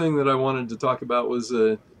first thing that I wanted to talk about was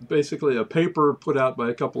basically a paper put out by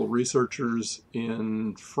a couple of researchers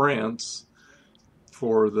in France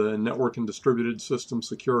for the Network and Distributed System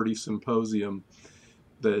Security Symposium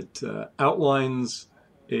that outlines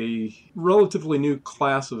a relatively new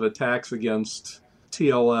class of attacks against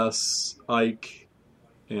TLS, IKE,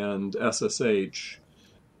 and SSH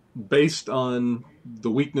based on the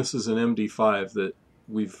weaknesses in MD5 that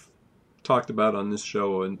we've talked about on this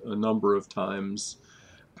show a number of times,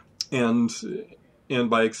 and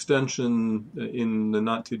by extension, in the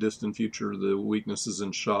not too distant future, the weaknesses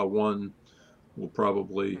in SHA-1 will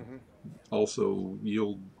probably also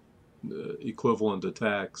yield equivalent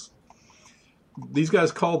attacks. These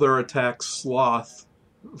guys call their attacks sloth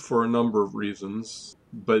for a number of reasons,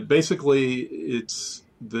 but basically it's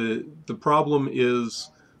the problem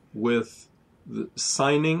is with the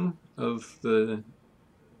signing of the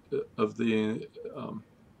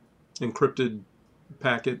encrypted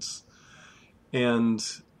packets,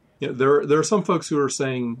 and there are some folks who are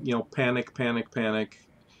saying panic,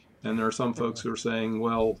 and there are some folks who are saying,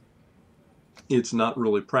 well, it's not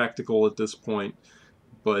really practical at this point,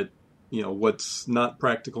 but what's not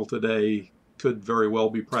practical today could very well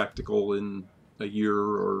be practical in a year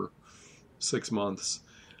or 6 months.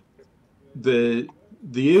 The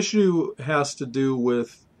issue has to do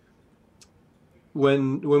with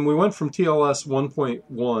when we went from TLS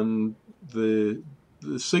 1.1, the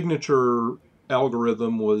signature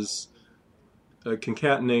algorithm was a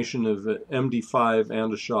concatenation of MD5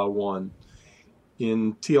 and a SHA-1.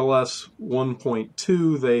 In TLS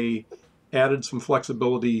 1.2, they added some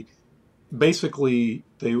flexibility. Basically,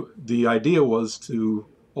 the idea was to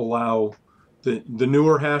allow the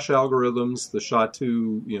newer hash algorithms, the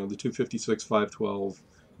SHA-2, the 256, 512,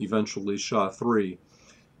 eventually SHA-3.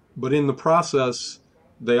 But in the process,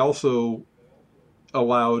 they also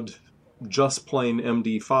allowed just plain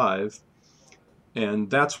MD5, and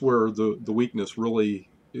that's where the weakness really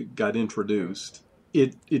got introduced.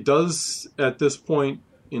 It does, at this point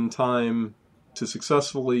in time, to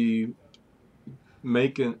successfully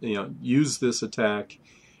use this attack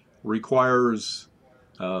requires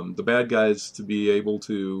the bad guys to be able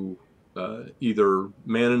to either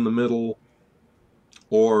man in the middle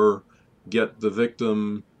or get the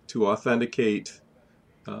victim to authenticate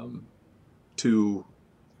to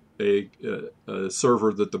a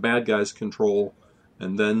server that the bad guys control,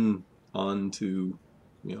 and then on to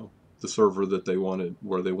the server that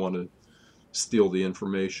where they want to steal the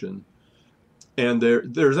information. And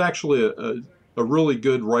there's actually a really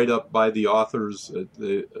good write-up by the authors.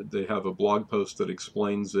 They have a blog post that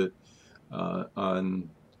explains it on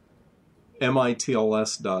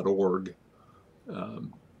mitls.org.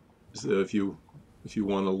 So if you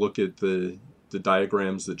want to look at the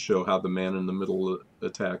diagrams that show how the man-in-the-middle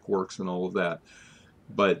attack works and all of that,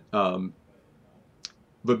 but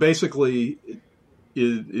basically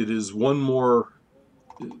it is one more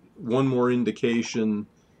indication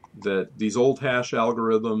that these old hash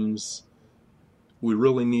algorithms, we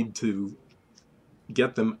really need to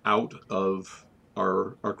get them out of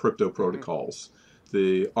our crypto protocols.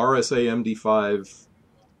 The RSA MD5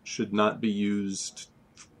 should not be used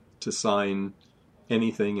to sign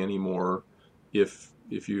anything anymore if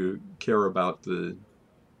you care about the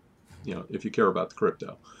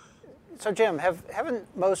crypto. So Jim,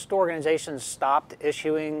 haven't most organizations stopped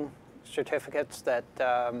issuing certificates that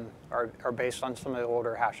are based on some of the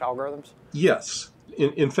older hash algorithms? Yes.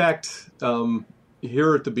 In fact,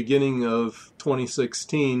 here at the beginning of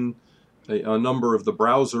 2016, a number of the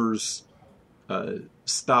browsers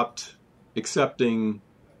stopped accepting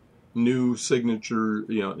new signature,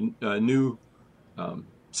 new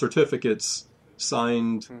certificates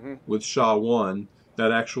signed with SHA-1.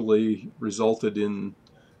 That actually resulted in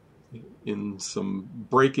some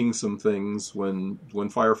breaking some things when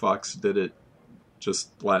Firefox did it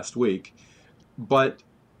just last week. But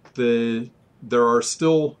there are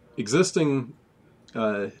still existing.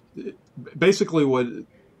 Basically, what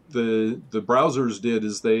the browsers did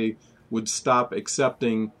is they would stop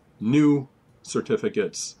accepting new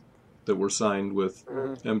certificates that were signed with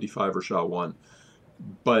MD5 or SHA-1,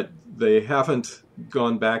 but they haven't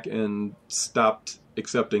gone back and stopped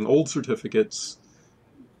accepting old certificates,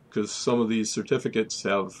 because some of these certificates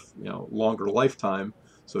have longer lifetime.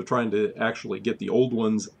 So trying to actually get the old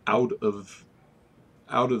ones out of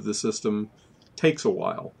the system takes a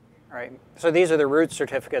while. Right. So these are the root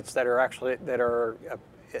certificates that are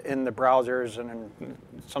in the browsers, and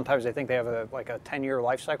sometimes they think they have a 10-year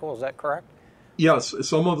life cycle. Is that correct? Yes,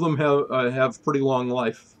 some of them have pretty long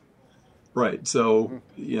life. Right. So,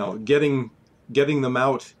 getting them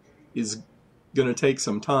out is going to take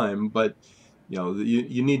some time, but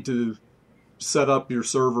you need to set up your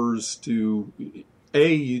servers to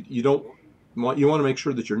you want to make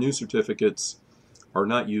sure that your new certificates are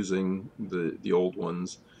not using the old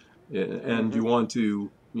ones, and you want to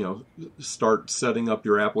start setting up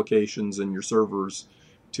your applications and your servers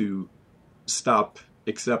to stop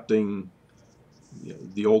accepting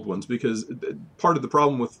the old ones, because part of the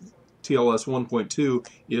problem with TLS 1.2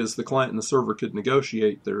 is the client and the server could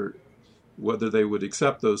negotiate whether they would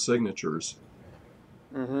accept those signatures.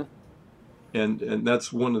 Mm-hmm. And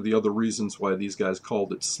that's one of the other reasons why these guys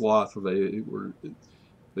called it sloth. They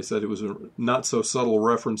said it was a not so subtle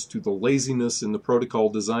reference to the laziness in the protocol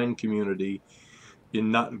design community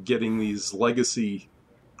in not getting these legacy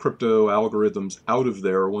crypto algorithms out of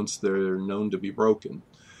there once they're known to be broken.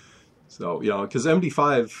 So, because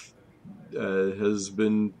MD5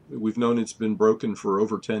 we've known it's been broken for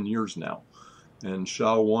over 10 years now, and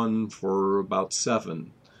SHA-1 for about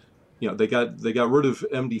 7. They got rid of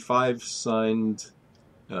MD5 signed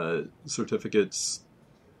certificates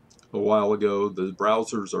a while ago. The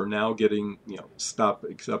browsers are now getting, stop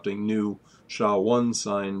accepting new SHA-1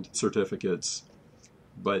 signed certificates,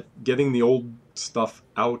 but getting the old stuff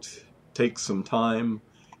out takes some time.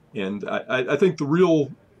 And I think the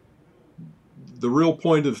real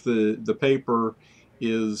point of the paper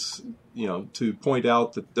is, to point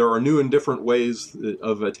out that there are new and different ways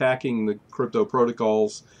of attacking the crypto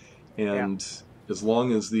protocols, and as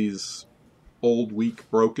long as these old, weak,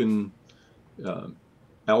 broken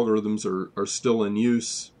algorithms are still in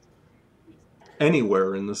use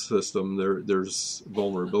anywhere in the system, there's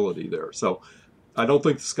vulnerability there. So I don't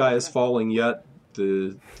think the sky is falling yet.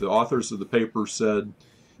 The authors of the paper said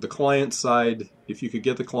the client side, if you could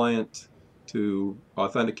get the client to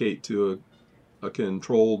authenticate to a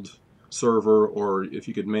controlled server, or if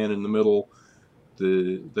you could man in the middle,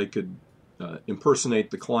 they could impersonate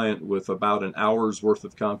the client with about an hour's worth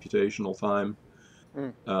of computational time.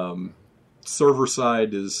 Server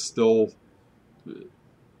side is still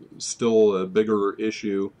a bigger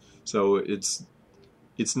issue. So it's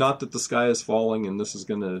not that the sky is falling and this is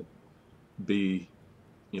going to be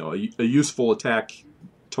a useful attack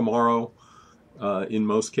tomorrow in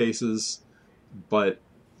most cases, but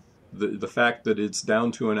the fact that it's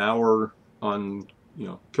down to an hour on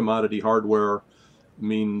commodity hardware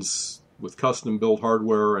means with custom built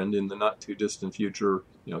hardware, and in the not too distant future,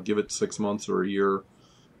 give it 6 months or a year,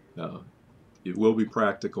 it will be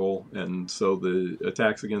practical. And so the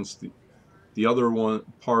attacks against the other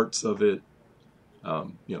parts of it,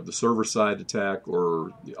 the server side attack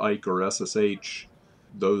or the IKE or SSH,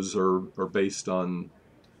 those are based on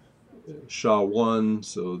SHA-1,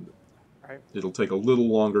 so it'll take a little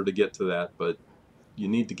longer to get to that, but you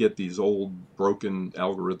need to get these old broken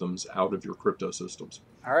algorithms out of your crypto systems.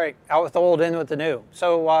 All right, out with the old, in with the new.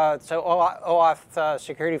 So OAuth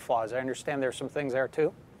security flaws, I understand there's some things there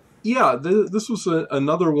too? Yeah, this was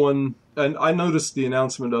another one, and I noticed the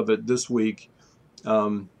announcement of it this week.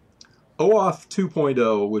 OAuth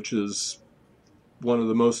 2.0, which is one of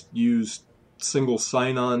the most used single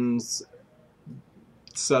sign-on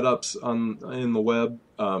setups in the web.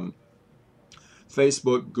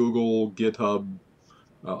 Facebook, Google, GitHub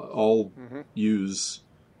all use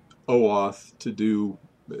OAuth to do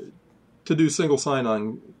single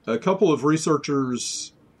sign-on. A couple of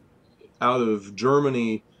researchers out of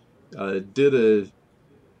Germany did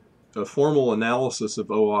a formal analysis of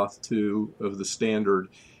OAuth 2, of the standard,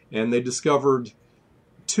 and they discovered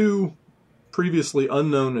 2 previously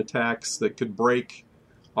unknown attacks that could break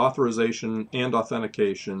authorization and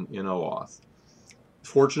authentication in OAuth.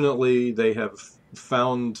 Fortunately, they have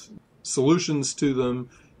found solutions to them,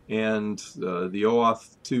 and the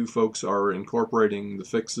OAuth 2 folks are incorporating the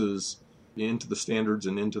fixes into the standards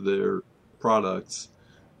and into their products.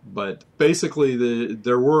 But basically,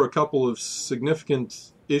 there were a couple of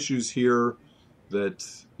significant issues here that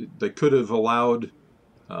could have allowed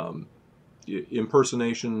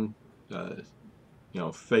impersonation,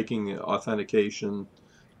 faking authentication.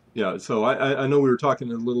 Yeah, so I know we were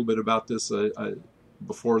talking a little bit about this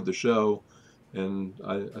before the show, and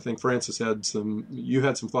I think Francis had some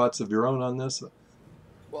thoughts of your own on this.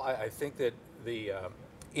 Well, I think that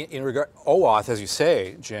in regard, OAuth, as you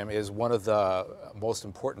say, Jim, is one of the most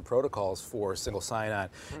important protocols for single sign-on,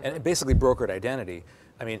 and basically brokered identity.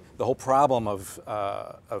 I mean, the whole problem of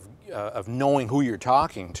knowing who you're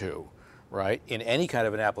talking to, right, in any kind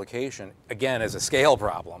of an application, again, as a scale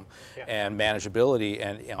problem and manageability.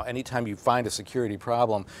 And anytime you find a security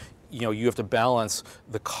problem, you have to balance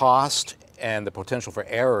the cost and the potential for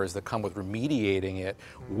errors that come with remediating it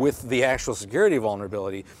with the actual security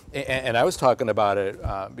vulnerability. And I was talking about it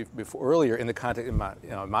before earlier in the context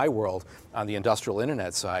in my world on the industrial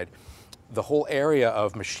internet side. The whole area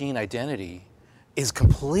of machine identity is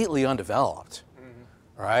completely undeveloped.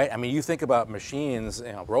 Right? I mean, you think about machines,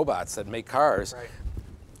 robots that make cars. Right.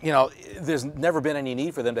 There's never been any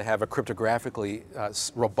need for them to have a cryptographically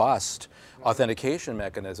robust authentication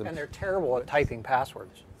mechanism. And they're terrible at typing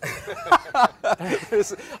passwords.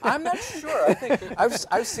 I'm not sure. I think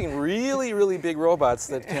I've seen really, really big robots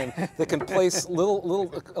that can place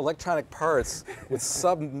little electronic parts with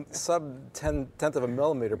sub tenth of a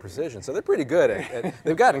millimeter precision. So they're pretty good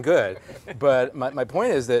they've gotten good. But my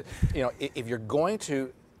point is that if you're going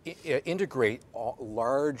to integrate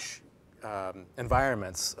large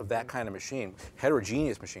environments of that kind of machine,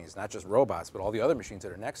 heterogeneous machines, not just robots, but all the other machines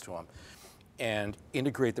that are next to them, and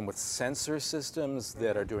integrate them with sensor systems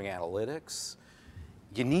that are doing analytics,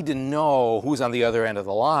 you need to know who's on the other end of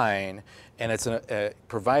the line, and it's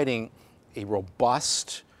providing a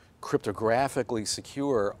robust, cryptographically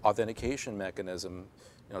secure authentication mechanism,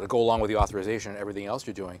 to go along with the authorization and everything else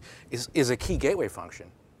you're doing, is a key gateway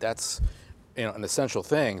function. That's an essential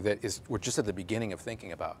thing that we're just at the beginning of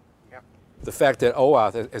thinking about. Yep. The fact that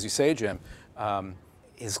OAuth, as you say, Jim,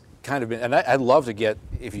 is kind of been, and I'd love to get,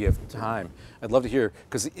 if you have time, I'd love to hear,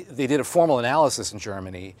 because they did a formal analysis in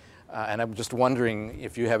Germany, and I'm just wondering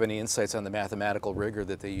if you have any insights on the mathematical rigor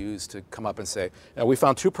that they use to come up and say, we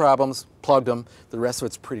found 2 problems, plugged them, the rest of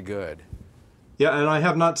it's pretty good. Yeah, and I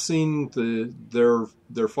have not seen their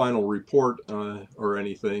final report or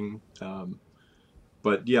anything,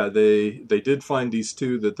 but yeah, they did find these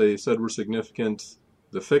 2 that they said were significant.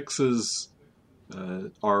 The fixes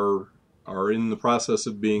are in the process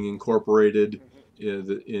of being incorporated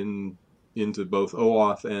into both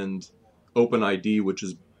OAuth and OpenID, which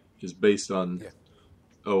is based on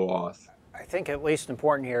OAuth. I think at least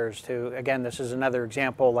important here is again, this is another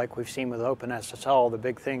example like we've seen with OpenSSL. The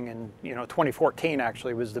big thing in 2014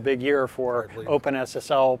 actually was the big year for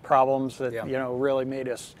OpenSSL problems that really made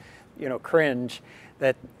us cringe,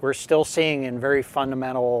 that we're still seeing in very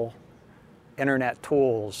fundamental internet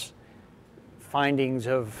tools findings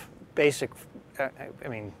of basic,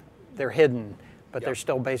 they're hidden, but there's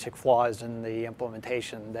still basic flaws in the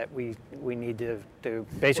implementation that we need to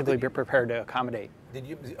basically be prepared to accommodate. Did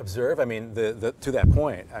you observe, to that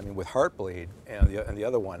point, with Heartbleed and the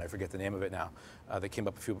other one, I forget the name of it now, that came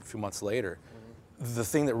up a few months later. Mm-hmm. The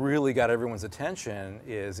thing that really got everyone's attention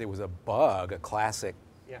is it was a bug, a classic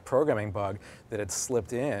programming bug that had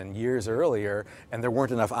slipped in years earlier, and there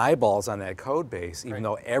weren't enough eyeballs on that code base, even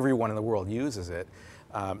though everyone in the world uses it.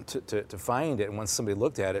 To find it, and once somebody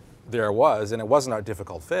looked at it, there it was, and it wasn't a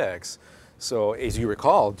difficult fix. So as you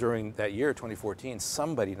recall, during that year, 2014,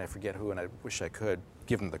 somebody, and I forget who, and I wish I could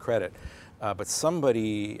give them the credit, but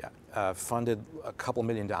somebody funded a couple $1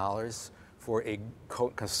 million for a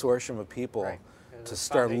consortium of people to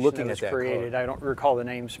start looking at that code. I don't recall the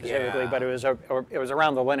name specifically, but it was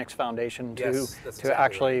around the Linux Foundation to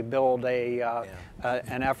actually build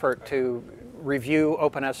an effort to review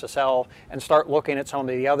OpenSSL and start looking at some of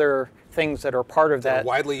the other things that are part of that.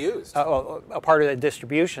 Widely used. A part of the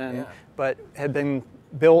distribution, but had been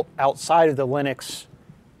built outside of the Linux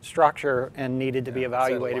structure and needed to be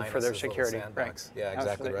evaluated for their security. Right. Yeah,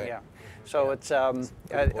 exactly right. Yeah. So it's a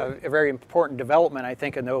very important development, I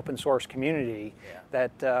think, in the open source community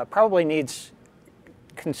that probably needs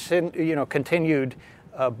continued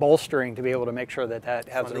bolstering to be able to make sure that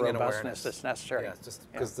has the robustness that's necessary. Yeah,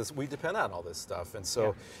 just because we depend on all this stuff, and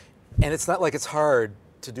so, and it's not like it's hard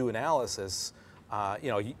to do analysis.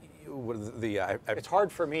 It's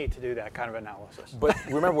hard for me to do that kind of analysis. But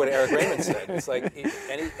remember what Eric Raymond said. It's like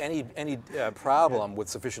any problem with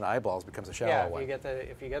sufficient eyeballs becomes a shallow one.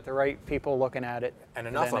 If you get the right people looking at it, and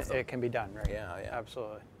enough of them, it can be done. Right? Yeah,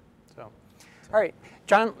 Absolutely. So, all right,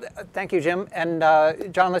 John. Thank you, Jim. And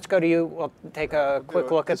John, let's go to you. We'll take a quick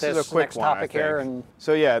look at this next topic here. And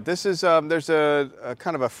so this is there's a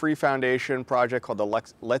kind of a free foundation project called the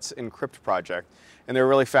Let's Encrypt project, and they were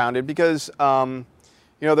really founded because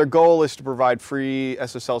their goal is to provide free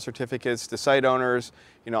SSL certificates to site owners,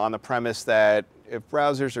 on the premise that if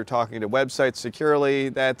browsers are talking to websites securely,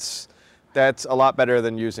 that's a lot better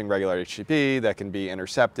than using regular HTTP that can be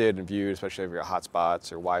intercepted and viewed, especially if you're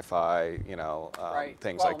hotspots or Wi-Fi,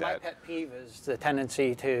 things like that. My pet peeve is the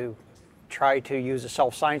tendency to try to use a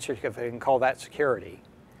self-signed certificate and call that security.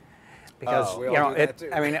 Because,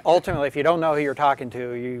 ultimately, if you don't know who you're talking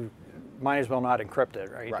to, might as well not encrypt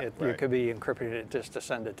it, right? Right, It right. could be encrypted just to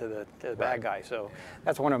send it to the bad guy. So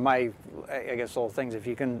that's one of my, I guess, little things. If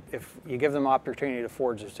you give them opportunity to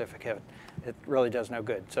forge a certificate, it really does no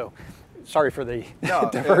good. So sorry for the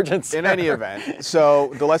divergence. In any event,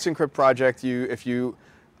 so the Let's Encrypt project, if you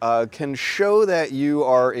can show that you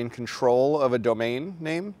are in control of a domain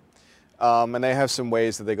name, and they have some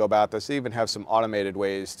ways that they go about this. They even have some automated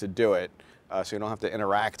ways to do it. So you don't have to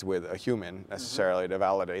interact with a human necessarily to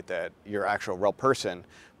validate that you're actual real person.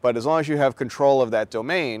 But as long as you have control of that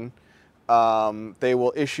domain, they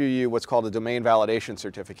will issue you what's called a domain validation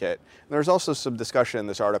certificate. And there's also some discussion in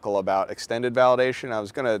this article about extended validation. I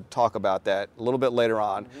was going to talk about that a little bit later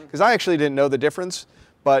on, because I actually didn't know the difference,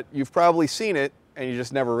 but you've probably seen it and you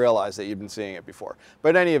just never realized that you've been seeing it before. But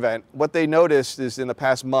in any event, what they noticed is in the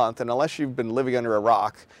past month, and unless you've been living under a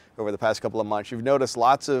rock over the past couple of months, you've noticed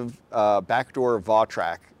lots of backdoor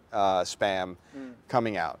VAWTRAC spam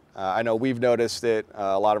coming out. I know we've noticed it,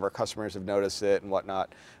 a lot of our customers have noticed it and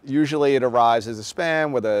whatnot. Usually it arrives as a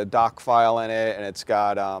spam with a doc file in it, and it's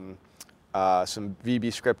got some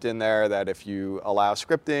VB script in there that if you allow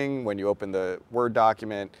scripting, when you open the Word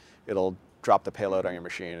document, it'll drop the payload on your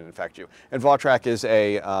machine and infect you. And VAWTRAC is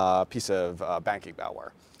a piece of banking malware.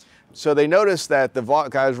 So they noticed that the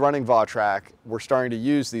guys running VAWTRAC were starting to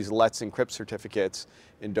use these Let's Encrypt certificates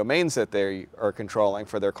in domains that they are controlling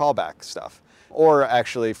for their callback stuff, or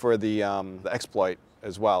actually for the exploit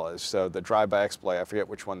as well as so the drive-by exploit. I forget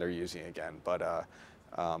which one they're using again, but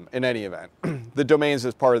in any event, the domains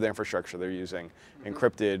as part of the infrastructure they're using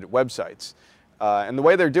encrypted websites. And the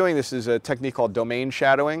way they're doing this is a technique called domain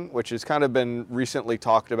shadowing, which has kind of been recently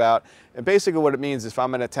talked about. And basically what it means is if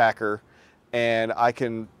I'm an attacker and I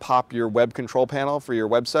can pop your web control panel for your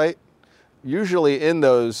website, usually in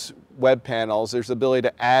those web panels, there's the ability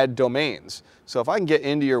to add domains. So if I can get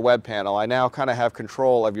into your web panel, I now kind of have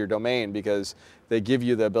control of your domain because they give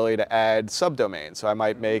you the ability to add subdomains. So I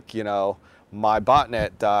might make, you know,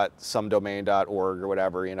 mybotnet.somedomain.org or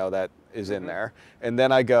whatever, you know, that is in there. And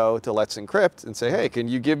then I go to Let's Encrypt and say, hey, can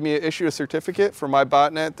you issue a certificate for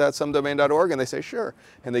mybotnet.somedomain.org? And they say, sure.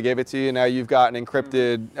 And they gave it to you. Now you've got an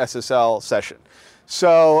encrypted SSL session.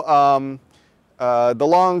 So the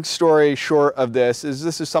long story short of this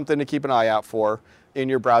is something to keep an eye out for in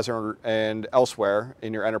your browser and elsewhere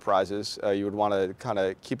in your enterprises. You would want to kind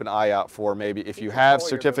of keep an eye out for maybe if you have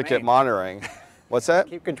certificate monitoring. What's that?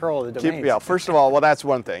 Keep control of the domains. Yeah, first of all, well, that's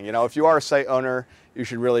one thing. You know, if you are a site owner, you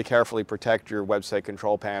should really carefully protect your website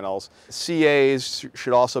control panels. CAs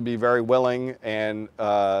should also be very willing and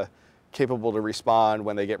capable to respond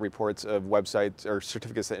when they get reports of websites or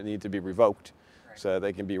certificates that need to be revoked. Right. So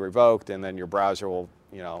they can be revoked, and then your browser will,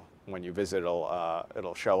 you know, when you visit,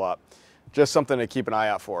 it'll show up. Just something to keep an eye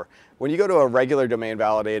out for. When you go to a regular domain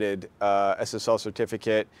validated SSL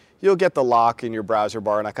certificate, you'll get the lock in your browser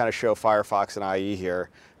bar, and I kind of show Firefox and IE here.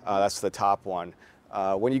 That's the top one.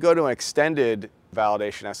 When you go to an extended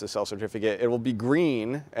validation SSL certificate, it will be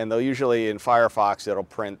green, and they'll usually in Firefox it'll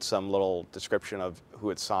print some little description of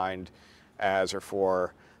who it's signed as or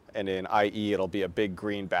for, and in IE it'll be a big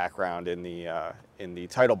green background in the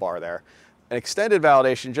title bar there. An extended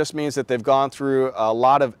validation just means that they've gone through a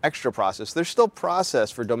lot of extra process. There's still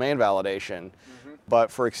process for domain validation,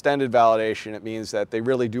 but for extended validation, it means that they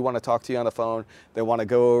really do want to talk to you on the phone. They want to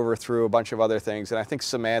go through a bunch of other things. And I think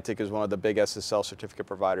Symantec is one of the big SSL certificate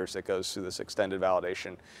providers that goes through this extended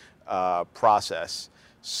validation process.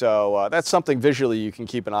 So that's something visually you can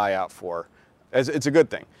keep an eye out for. It's a good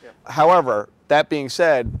thing. Yeah. However, that being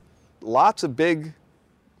said, lots of big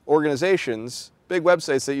organizations, big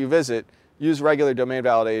websites that you visit, use regular domain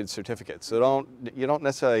validated certificates. So you don't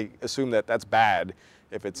necessarily assume that that's bad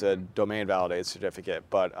if it's a domain validated certificate,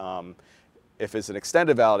 but if it's an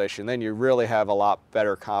extended validation, then you really have a lot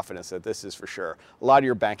better confidence that this is for sure. A lot of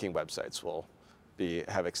your banking websites will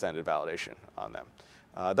have extended validation on them.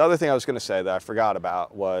 The other thing I was going to say that I forgot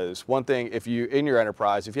about was one thing, if you, in your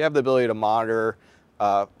enterprise, if you have the ability to monitor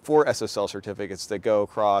for SSL certificates that go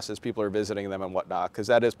across as people are visiting them and whatnot, because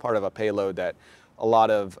that is part of a payload that a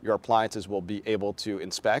lot of your appliances will be able to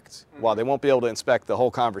inspect. While they won't be able to inspect the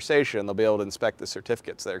whole conversation, they'll be able to inspect the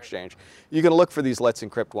certificates that are exchanged. You can look for these Let's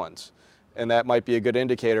Encrypt ones, and that might be a good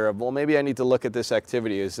indicator of, well, maybe I need to look at this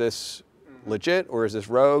activity. Is this legit, or is this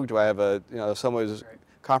rogue? Do I have someone who's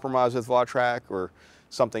compromised with VAWTRAC or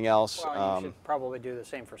something else? Well, you should probably do the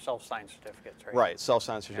same for self-signed certificates, right? Right,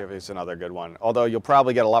 self-signed certificates is another good one. Although you'll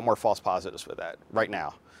probably get a lot more false positives with that right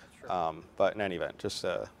now. But in any event, just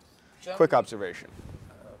quick observation.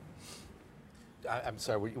 I'm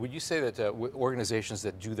sorry, would you say that organizations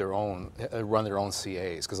that do their own, run their own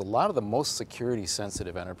CAs, because a lot of the most security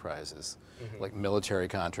sensitive enterprises, like military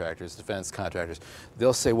contractors, defense contractors,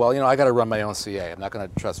 they'll say, well, I got to run my own CA. I'm not going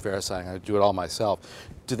to trust VeriSign, I'm going to do it all myself.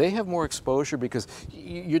 Do they have more exposure? Because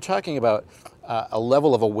you're talking about a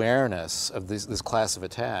level of awareness of this class of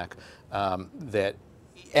attack that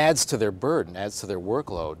adds to their burden, adds to their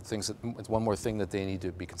workload. It's one more thing that they need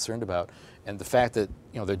to be concerned about. And the fact that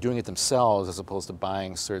they're doing it themselves as opposed to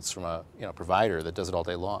buying certs from a provider that does it all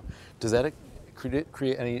day long, does that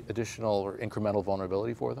create any additional or incremental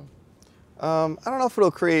vulnerability for them? I don't know if it'll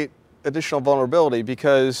create additional vulnerability,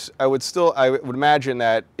 because I would imagine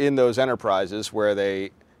that in those enterprises where they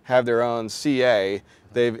have their own CA,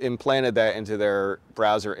 they've implanted that into their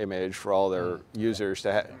browser image for all their users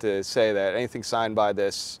to say that anything signed by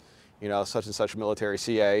this, such and such military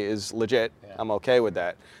CA is legit. Yeah. I'm okay with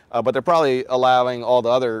that. But they're probably allowing all the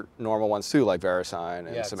other normal ones too, like VeriSign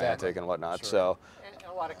and Symantec and whatnot. Sure. So. In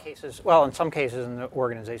a lot of cases, well, in some cases in the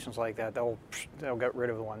organizations like that, they'll get rid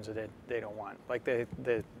of the ones that they don't want. Like the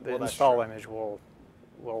install image will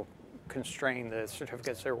constrain the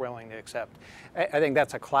certificates they're willing to accept. I think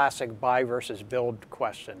that's a classic buy versus build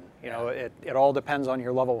question. It all depends on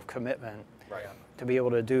your level of commitment to be able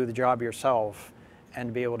to do the job yourself and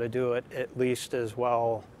to be able to do it at least as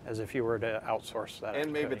well as if you were to outsource that.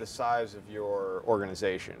 And maybe the size of your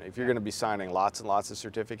organization. If you're going to be signing lots and lots of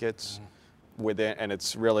certificates within, and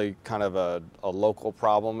it's really kind of a local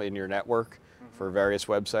problem in your network for various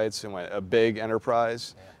websites, and a big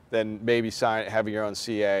enterprise, then maybe having your own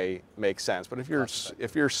CA makes sense. But if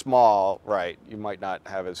you're small, right, you might not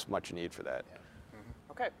have as much need for that.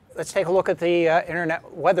 Okay, let's take a look at the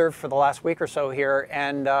internet weather for the last week or so here.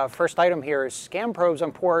 And first item here is scam probes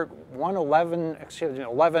on port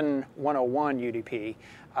 11101 UDP.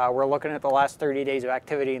 We're looking at the last 30 days of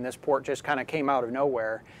activity, and this port just kind of came out of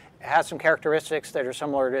nowhere. It has some characteristics that are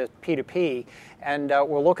similar to P2P, and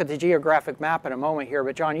we'll look at the geographic map in a moment here.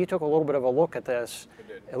 But John, you took a little bit of a look at this. I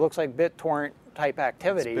did. It looks like BitTorrent type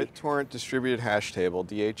activity. It's BitTorrent distributed hash table,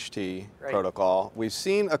 DHT protocol. We've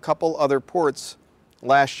seen a couple other ports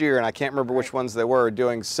last year, and I can't remember which ones they were,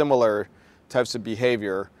 doing similar types of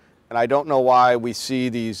behavior. And I don't know why we see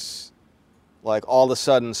these, like, all of a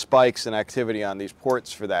sudden spikes in activity on these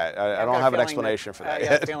ports for that. I don't have an explanation for that yet. I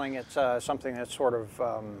yet. have a feeling it's something that's sort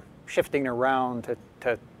of shifting around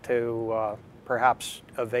to perhaps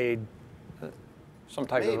evade some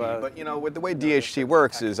type Maybe, of but with the way DHT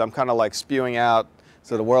works is I'm kind of like spewing out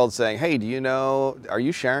to the world saying, hey, are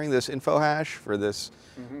you sharing this info hash for this,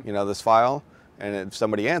 this file? And if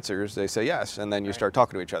somebody answers, they say yes, and then you start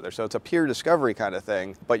talking to each other. So it's a peer discovery kind of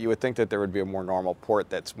thing, but you would think that there would be a more normal port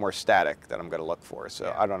that's more static that I'm going to look for.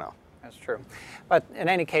 So I don't know. That's true. But in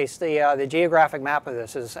any case, the geographic map of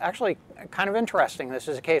this is actually kind of interesting. This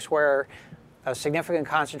is a case where a significant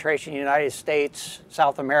concentration in the United States,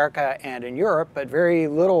 South America, and in Europe, but very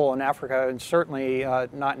little in Africa, and certainly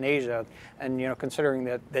not in Asia. And considering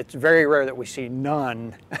that it's very rare that we see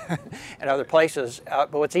none in other places.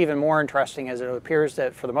 But what's even more interesting is it appears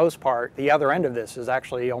that for the most part, the other end of this is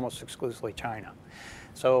actually almost exclusively China.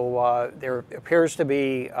 So there appears to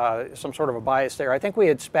be some sort of a bias there. I think we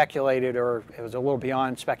had speculated, or it was a little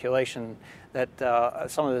beyond speculation, that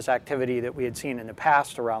some of this activity that we had seen in the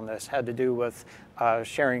past around this had to do with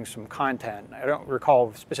sharing some content. I don't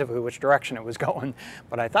recall specifically which direction it was going,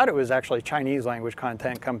 but I thought it was actually Chinese language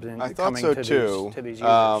content coming to these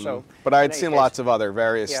users. But I had seen lots of other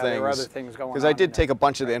various things. There were other things going on. Because I did take a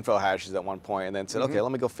bunch of the info hashes at one point and then said, okay,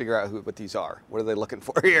 let me go figure out what these are. What are they looking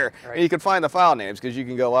for here? Right. And you can find the file names, because you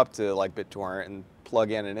can go up to like BitTorrent and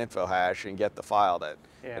plug in an info hash and get the file that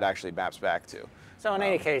it actually maps back to. So in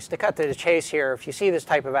any case, to cut to the chase here, if you see this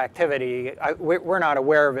type of activity, we're not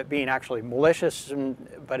aware of it being actually malicious,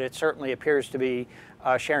 but it certainly appears to be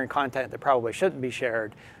sharing content that probably shouldn't be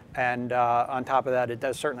shared. And on top of that, it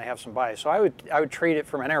does certainly have some bias. So I would treat it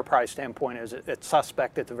from an enterprise standpoint as it's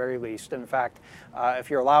suspect at the very least. In fact,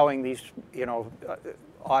 if you're allowing these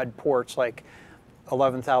odd ports like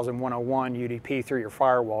 11,101 UDP through your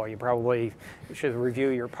firewall, you probably should review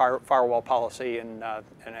your firewall policy and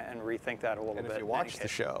rethink that a little bit. And if you watch the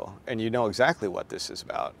show and you know exactly what this is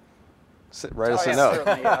about, write us a note.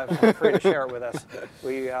 Certainly, feel free to share it with us.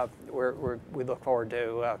 We look forward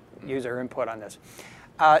to user input on this.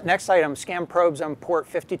 Next item, scam probes on port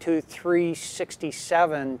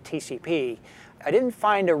 52367 TCP. I didn't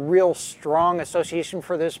find a real strong association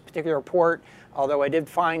for this particular port, although I did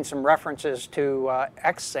find some references to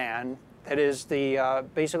XSAN, that is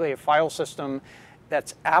basically a file system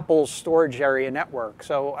That's Apple's storage area network.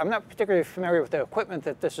 So I'm not particularly familiar with the equipment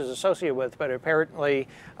that this is associated with, but apparently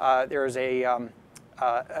there is a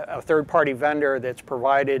third-party vendor that's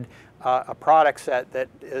provided a product set that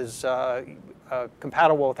is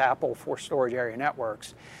compatible with Apple for storage area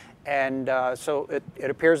networks. And so it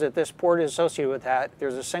appears that this port is associated with that.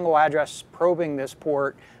 There's a single address probing this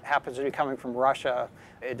port, happens to be coming from Russia.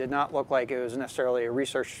 It did not look like it was necessarily a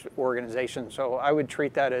research organization, so I would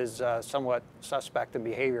treat that as somewhat suspect in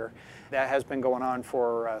behavior. That has been going on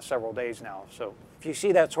for several days now. So if you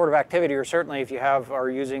see that sort of activity, or certainly if you are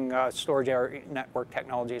using storage area network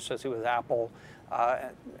technology associated with Apple,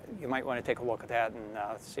 you might want to take a look at that and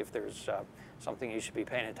see if there's something you should be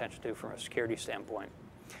paying attention to from a security standpoint.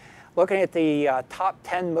 Looking at the top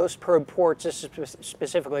 10 most probed ports, this is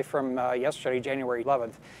specifically from yesterday, January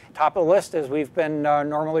 11th. Top of the list is we've been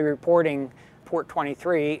normally reporting port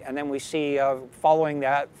 23, and then we see following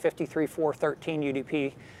that 53413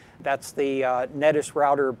 UDP. That's the Netis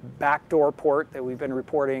router backdoor port that we've been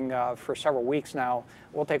reporting for several weeks now.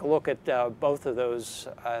 We'll take a look at both of those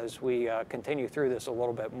as we continue through this a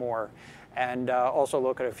little bit more, and also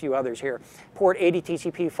look at a few others here. Port 80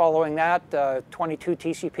 TCP following that, 22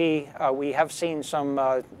 TCP. We have seen some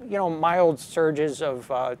mild surges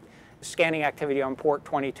of scanning activity on port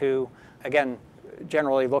 22. Again,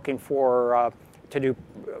 generally looking for to do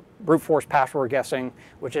brute force password guessing,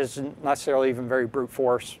 which isn't necessarily even very brute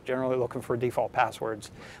force, generally looking for default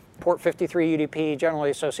passwords. Port 53 UDP, generally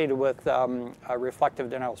associated with reflective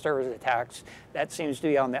denial of service attacks. That seems to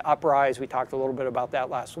be on the uprise. We talked a little bit about that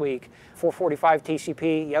last week. 445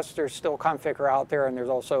 TCP, yes, there's still configure out there, and there's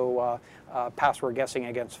also password guessing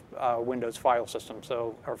against Windows file systems,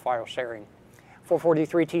 or file sharing.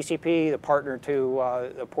 443 TCP, the partner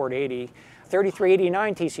to the port 80.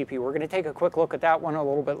 3389 TCP, we're going to take a quick look at that one a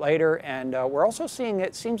little bit later, and we're also seeing,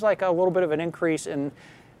 it seems like a little bit of an increase in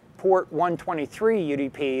port 123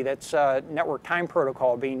 UDP, that's network time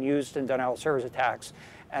protocol being used in denial of service attacks.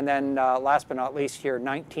 And then last but not least here,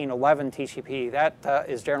 1911 TCP, that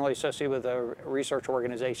is generally associated with a research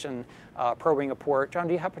organization probing a port. John,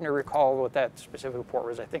 do you happen to recall what that specific port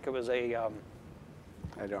was? I think it was a...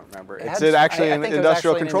 I don't remember. It's actually an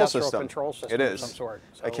industrial control system. It is. Of some sort.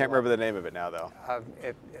 So, I can't remember the name of it now, though.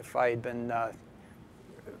 If I had been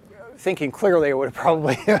thinking clearly, I would have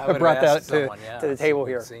probably brought that to the table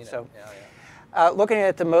here. So, looking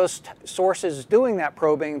at the most sources doing that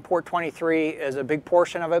probing, port 23 is a big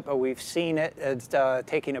portion of it, but we've seen it as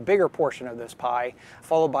taking a bigger portion of this pie,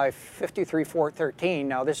 followed by 53413.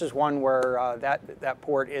 Now, this is one where that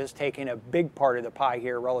port is taking a big part of the pie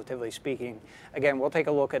here, relatively speaking. Again, we'll take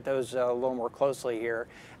a look at those a little more closely here.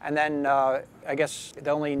 And then I guess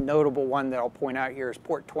the only notable one that I'll point out here is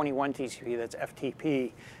port 21 TCP, that's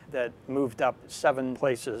FTP, that moved up 7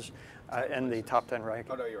 places in the top 10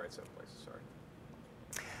 ranking. Oh, no, you're right, 7 places, sorry.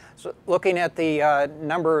 So looking at the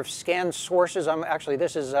number of scanned sources,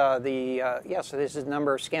 this is so this is the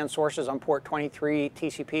number of scanned sources on port 23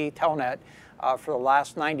 TCP Telnet for the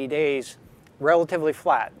last 90 days. Relatively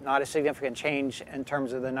flat, not a significant change in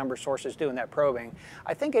terms of the number of sources doing that probing.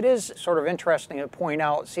 I think it is sort of interesting to point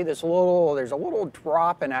out, see there's a little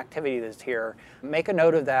drop in activity that's here. Make a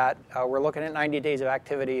note of that. We're looking at 90 days of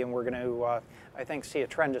activity, and we're going to, I think, see a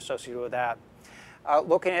trend associated with that.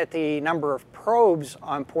 Looking at the number of probes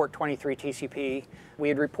on port 23 TCP, we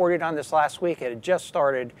had reported on this last week. It had just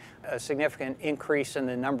started a significant increase in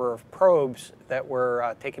the number of probes that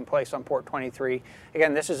were taking place on port 23.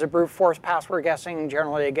 Again, this is a brute force password guessing,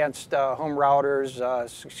 generally against home routers,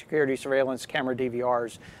 security surveillance, camera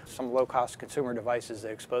DVRs, some low-cost consumer devices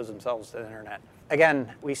that expose themselves to the internet.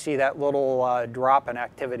 Again, we see that little drop in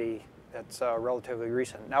activity that's relatively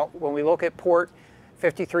recent. Now, when we look at port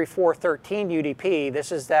 53413 UDP,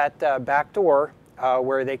 this is that backdoor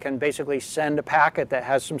where they can basically send a packet that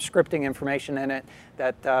has some scripting information in it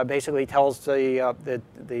that basically tells the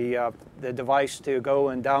device to go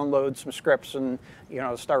and download some scripts and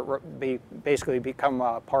basically become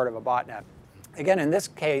part of a botnet. Again, in this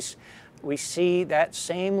case, we see that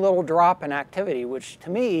same little drop in activity, which to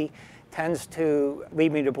me tends to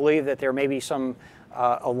lead me to believe that there may be some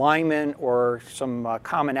alignment or some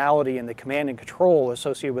commonality in the command and control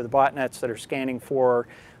associated with the botnets that are scanning for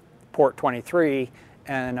port 23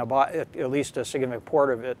 and at least a significant part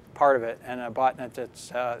of it, and a botnet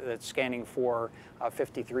that's scanning for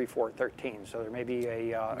 53413. So there may be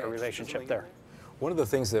a relationship there. One of the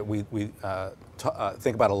things that we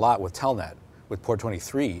think about a lot with Telnet, with port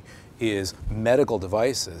 23, is medical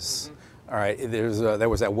devices. All right, there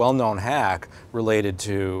was that well-known hack related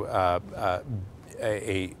to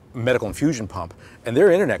a medical infusion pump, and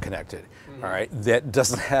they're internet connected. all right, that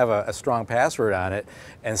doesn't have a strong password on it.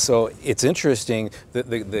 And so it's interesting that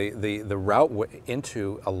the route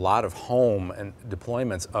into a lot of home and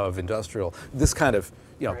deployments of industrial, this kind of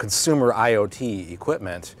consumer IoT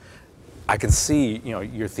equipment, I can see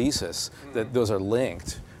your thesis that those are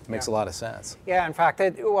linked. Makes a lot of sense. Yeah, in fact,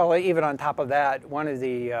 well, even on top of that, one of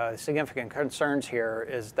the significant concerns here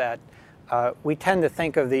is that we tend to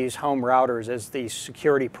think of these home routers as the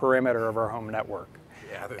security perimeter of our home network.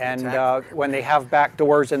 Yeah, and when they have back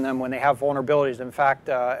doors in them, when they have vulnerabilities, in fact,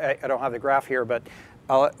 I don't have the graph here, but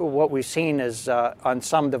what we've seen is on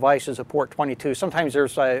some devices of port 22, sometimes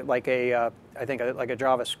there's like a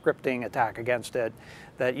Java scripting attack against it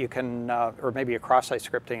that you can, or maybe a cross-site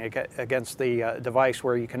scripting against the device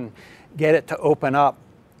where you can get it to open up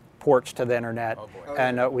ports to the internet.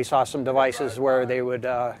 And we saw some devices where they would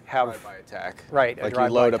have drive-by attack. Right, like you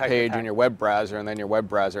load a page in your web browser, and then your web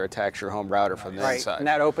browser attacks your home router from the inside. And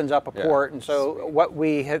that opens up a port. And so what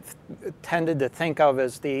we have tended to think of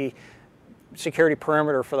as the security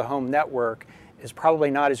perimeter for the home network is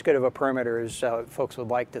probably not as good of a perimeter as folks would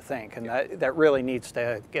like to think, and that really needs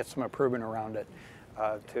to get some improvement around it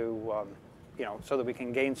so that we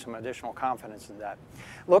can gain some additional confidence in that.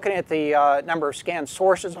 Looking at the number of scanned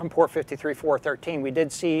sources on port 53413, we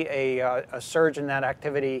did see a surge in that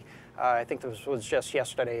activity. I think this was just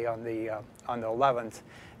yesterday on the 11th.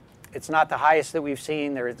 It's not the highest that we've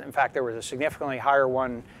seen. In fact, there was a significantly higher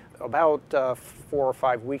one about 4 or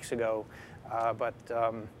 5 weeks ago, but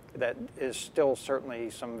that is still certainly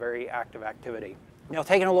some very active activity. Now,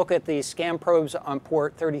 taking a look at the scan probes on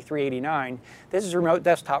port 3389, this is remote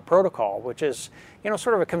desktop protocol, which is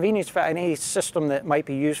sort of a convenience for any system that might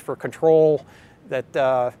be used for control. This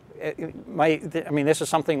is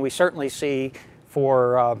something we certainly see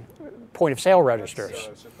for point of sale registers.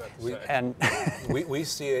 We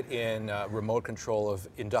see it in remote control of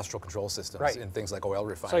industrial control systems in things like oil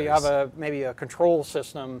refineries. So you have maybe a control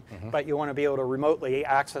system, but you want to be able to remotely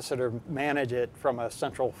access it or manage it from a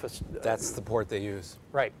central facility. That's the port they use.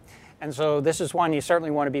 Right. And so this is one you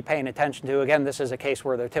certainly want to be paying attention to. Again, this is a case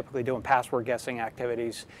where they're typically doing password guessing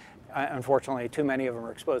activities. Unfortunately, too many of them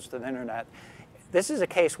are exposed to the internet. This is a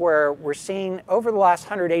case where we're seeing, over the last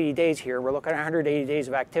 180 days here, we're looking at 180 days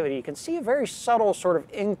of activity. You can see a very subtle sort of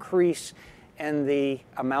increase in the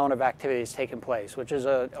amount of activity that's taking place, which is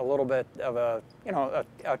a little bit of a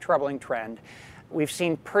troubling trend. We've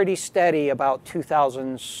seen pretty steady about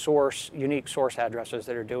 2,000 unique source addresses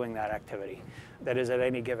that are doing that activity. That is at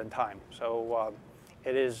any given time. So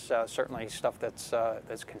it is certainly stuff that's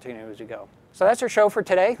continuing as you go. So that's our show for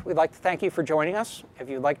today. We'd like to thank you for joining us. If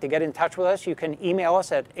you'd like to get in touch with us, you can email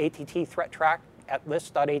us at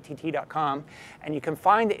attthreattrack@list.att.com. And you can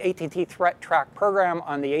find the ATT Threat Track program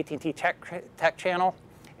on the ATT Tech channel.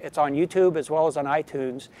 It's on YouTube as well as on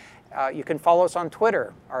iTunes. You can follow us on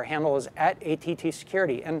Twitter. Our handle is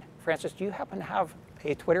 @ATTSecurity. And Francis, do you happen to have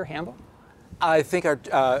a Twitter handle? I think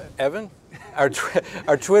Evan, our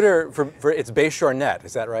Twitter for it's BayShoreNet.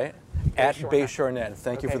 Is that right? @BayShoreNet.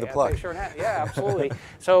 Thank you for the plug. BayShoreNet. Yeah, absolutely.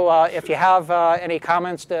 So if you have any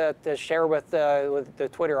comments to share with the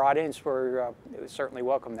Twitter audience, we certainly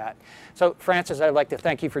welcome that. So Francis, I'd like to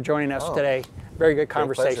thank you for joining us today. Very good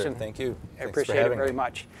conversation. Thank you. I appreciate it very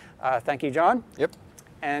much. Thank you, John. Yep.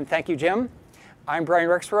 And thank you, Jim. I'm Brian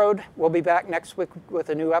Rexroad. We'll be back next week with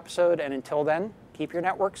a new episode. And until then, keep your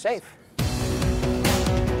network safe.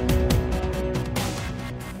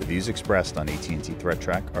 The views expressed on AT&T Threat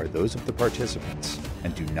Track are those of the participants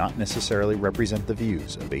and do not necessarily represent the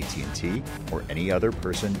views of AT&T or any other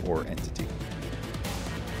person or entity.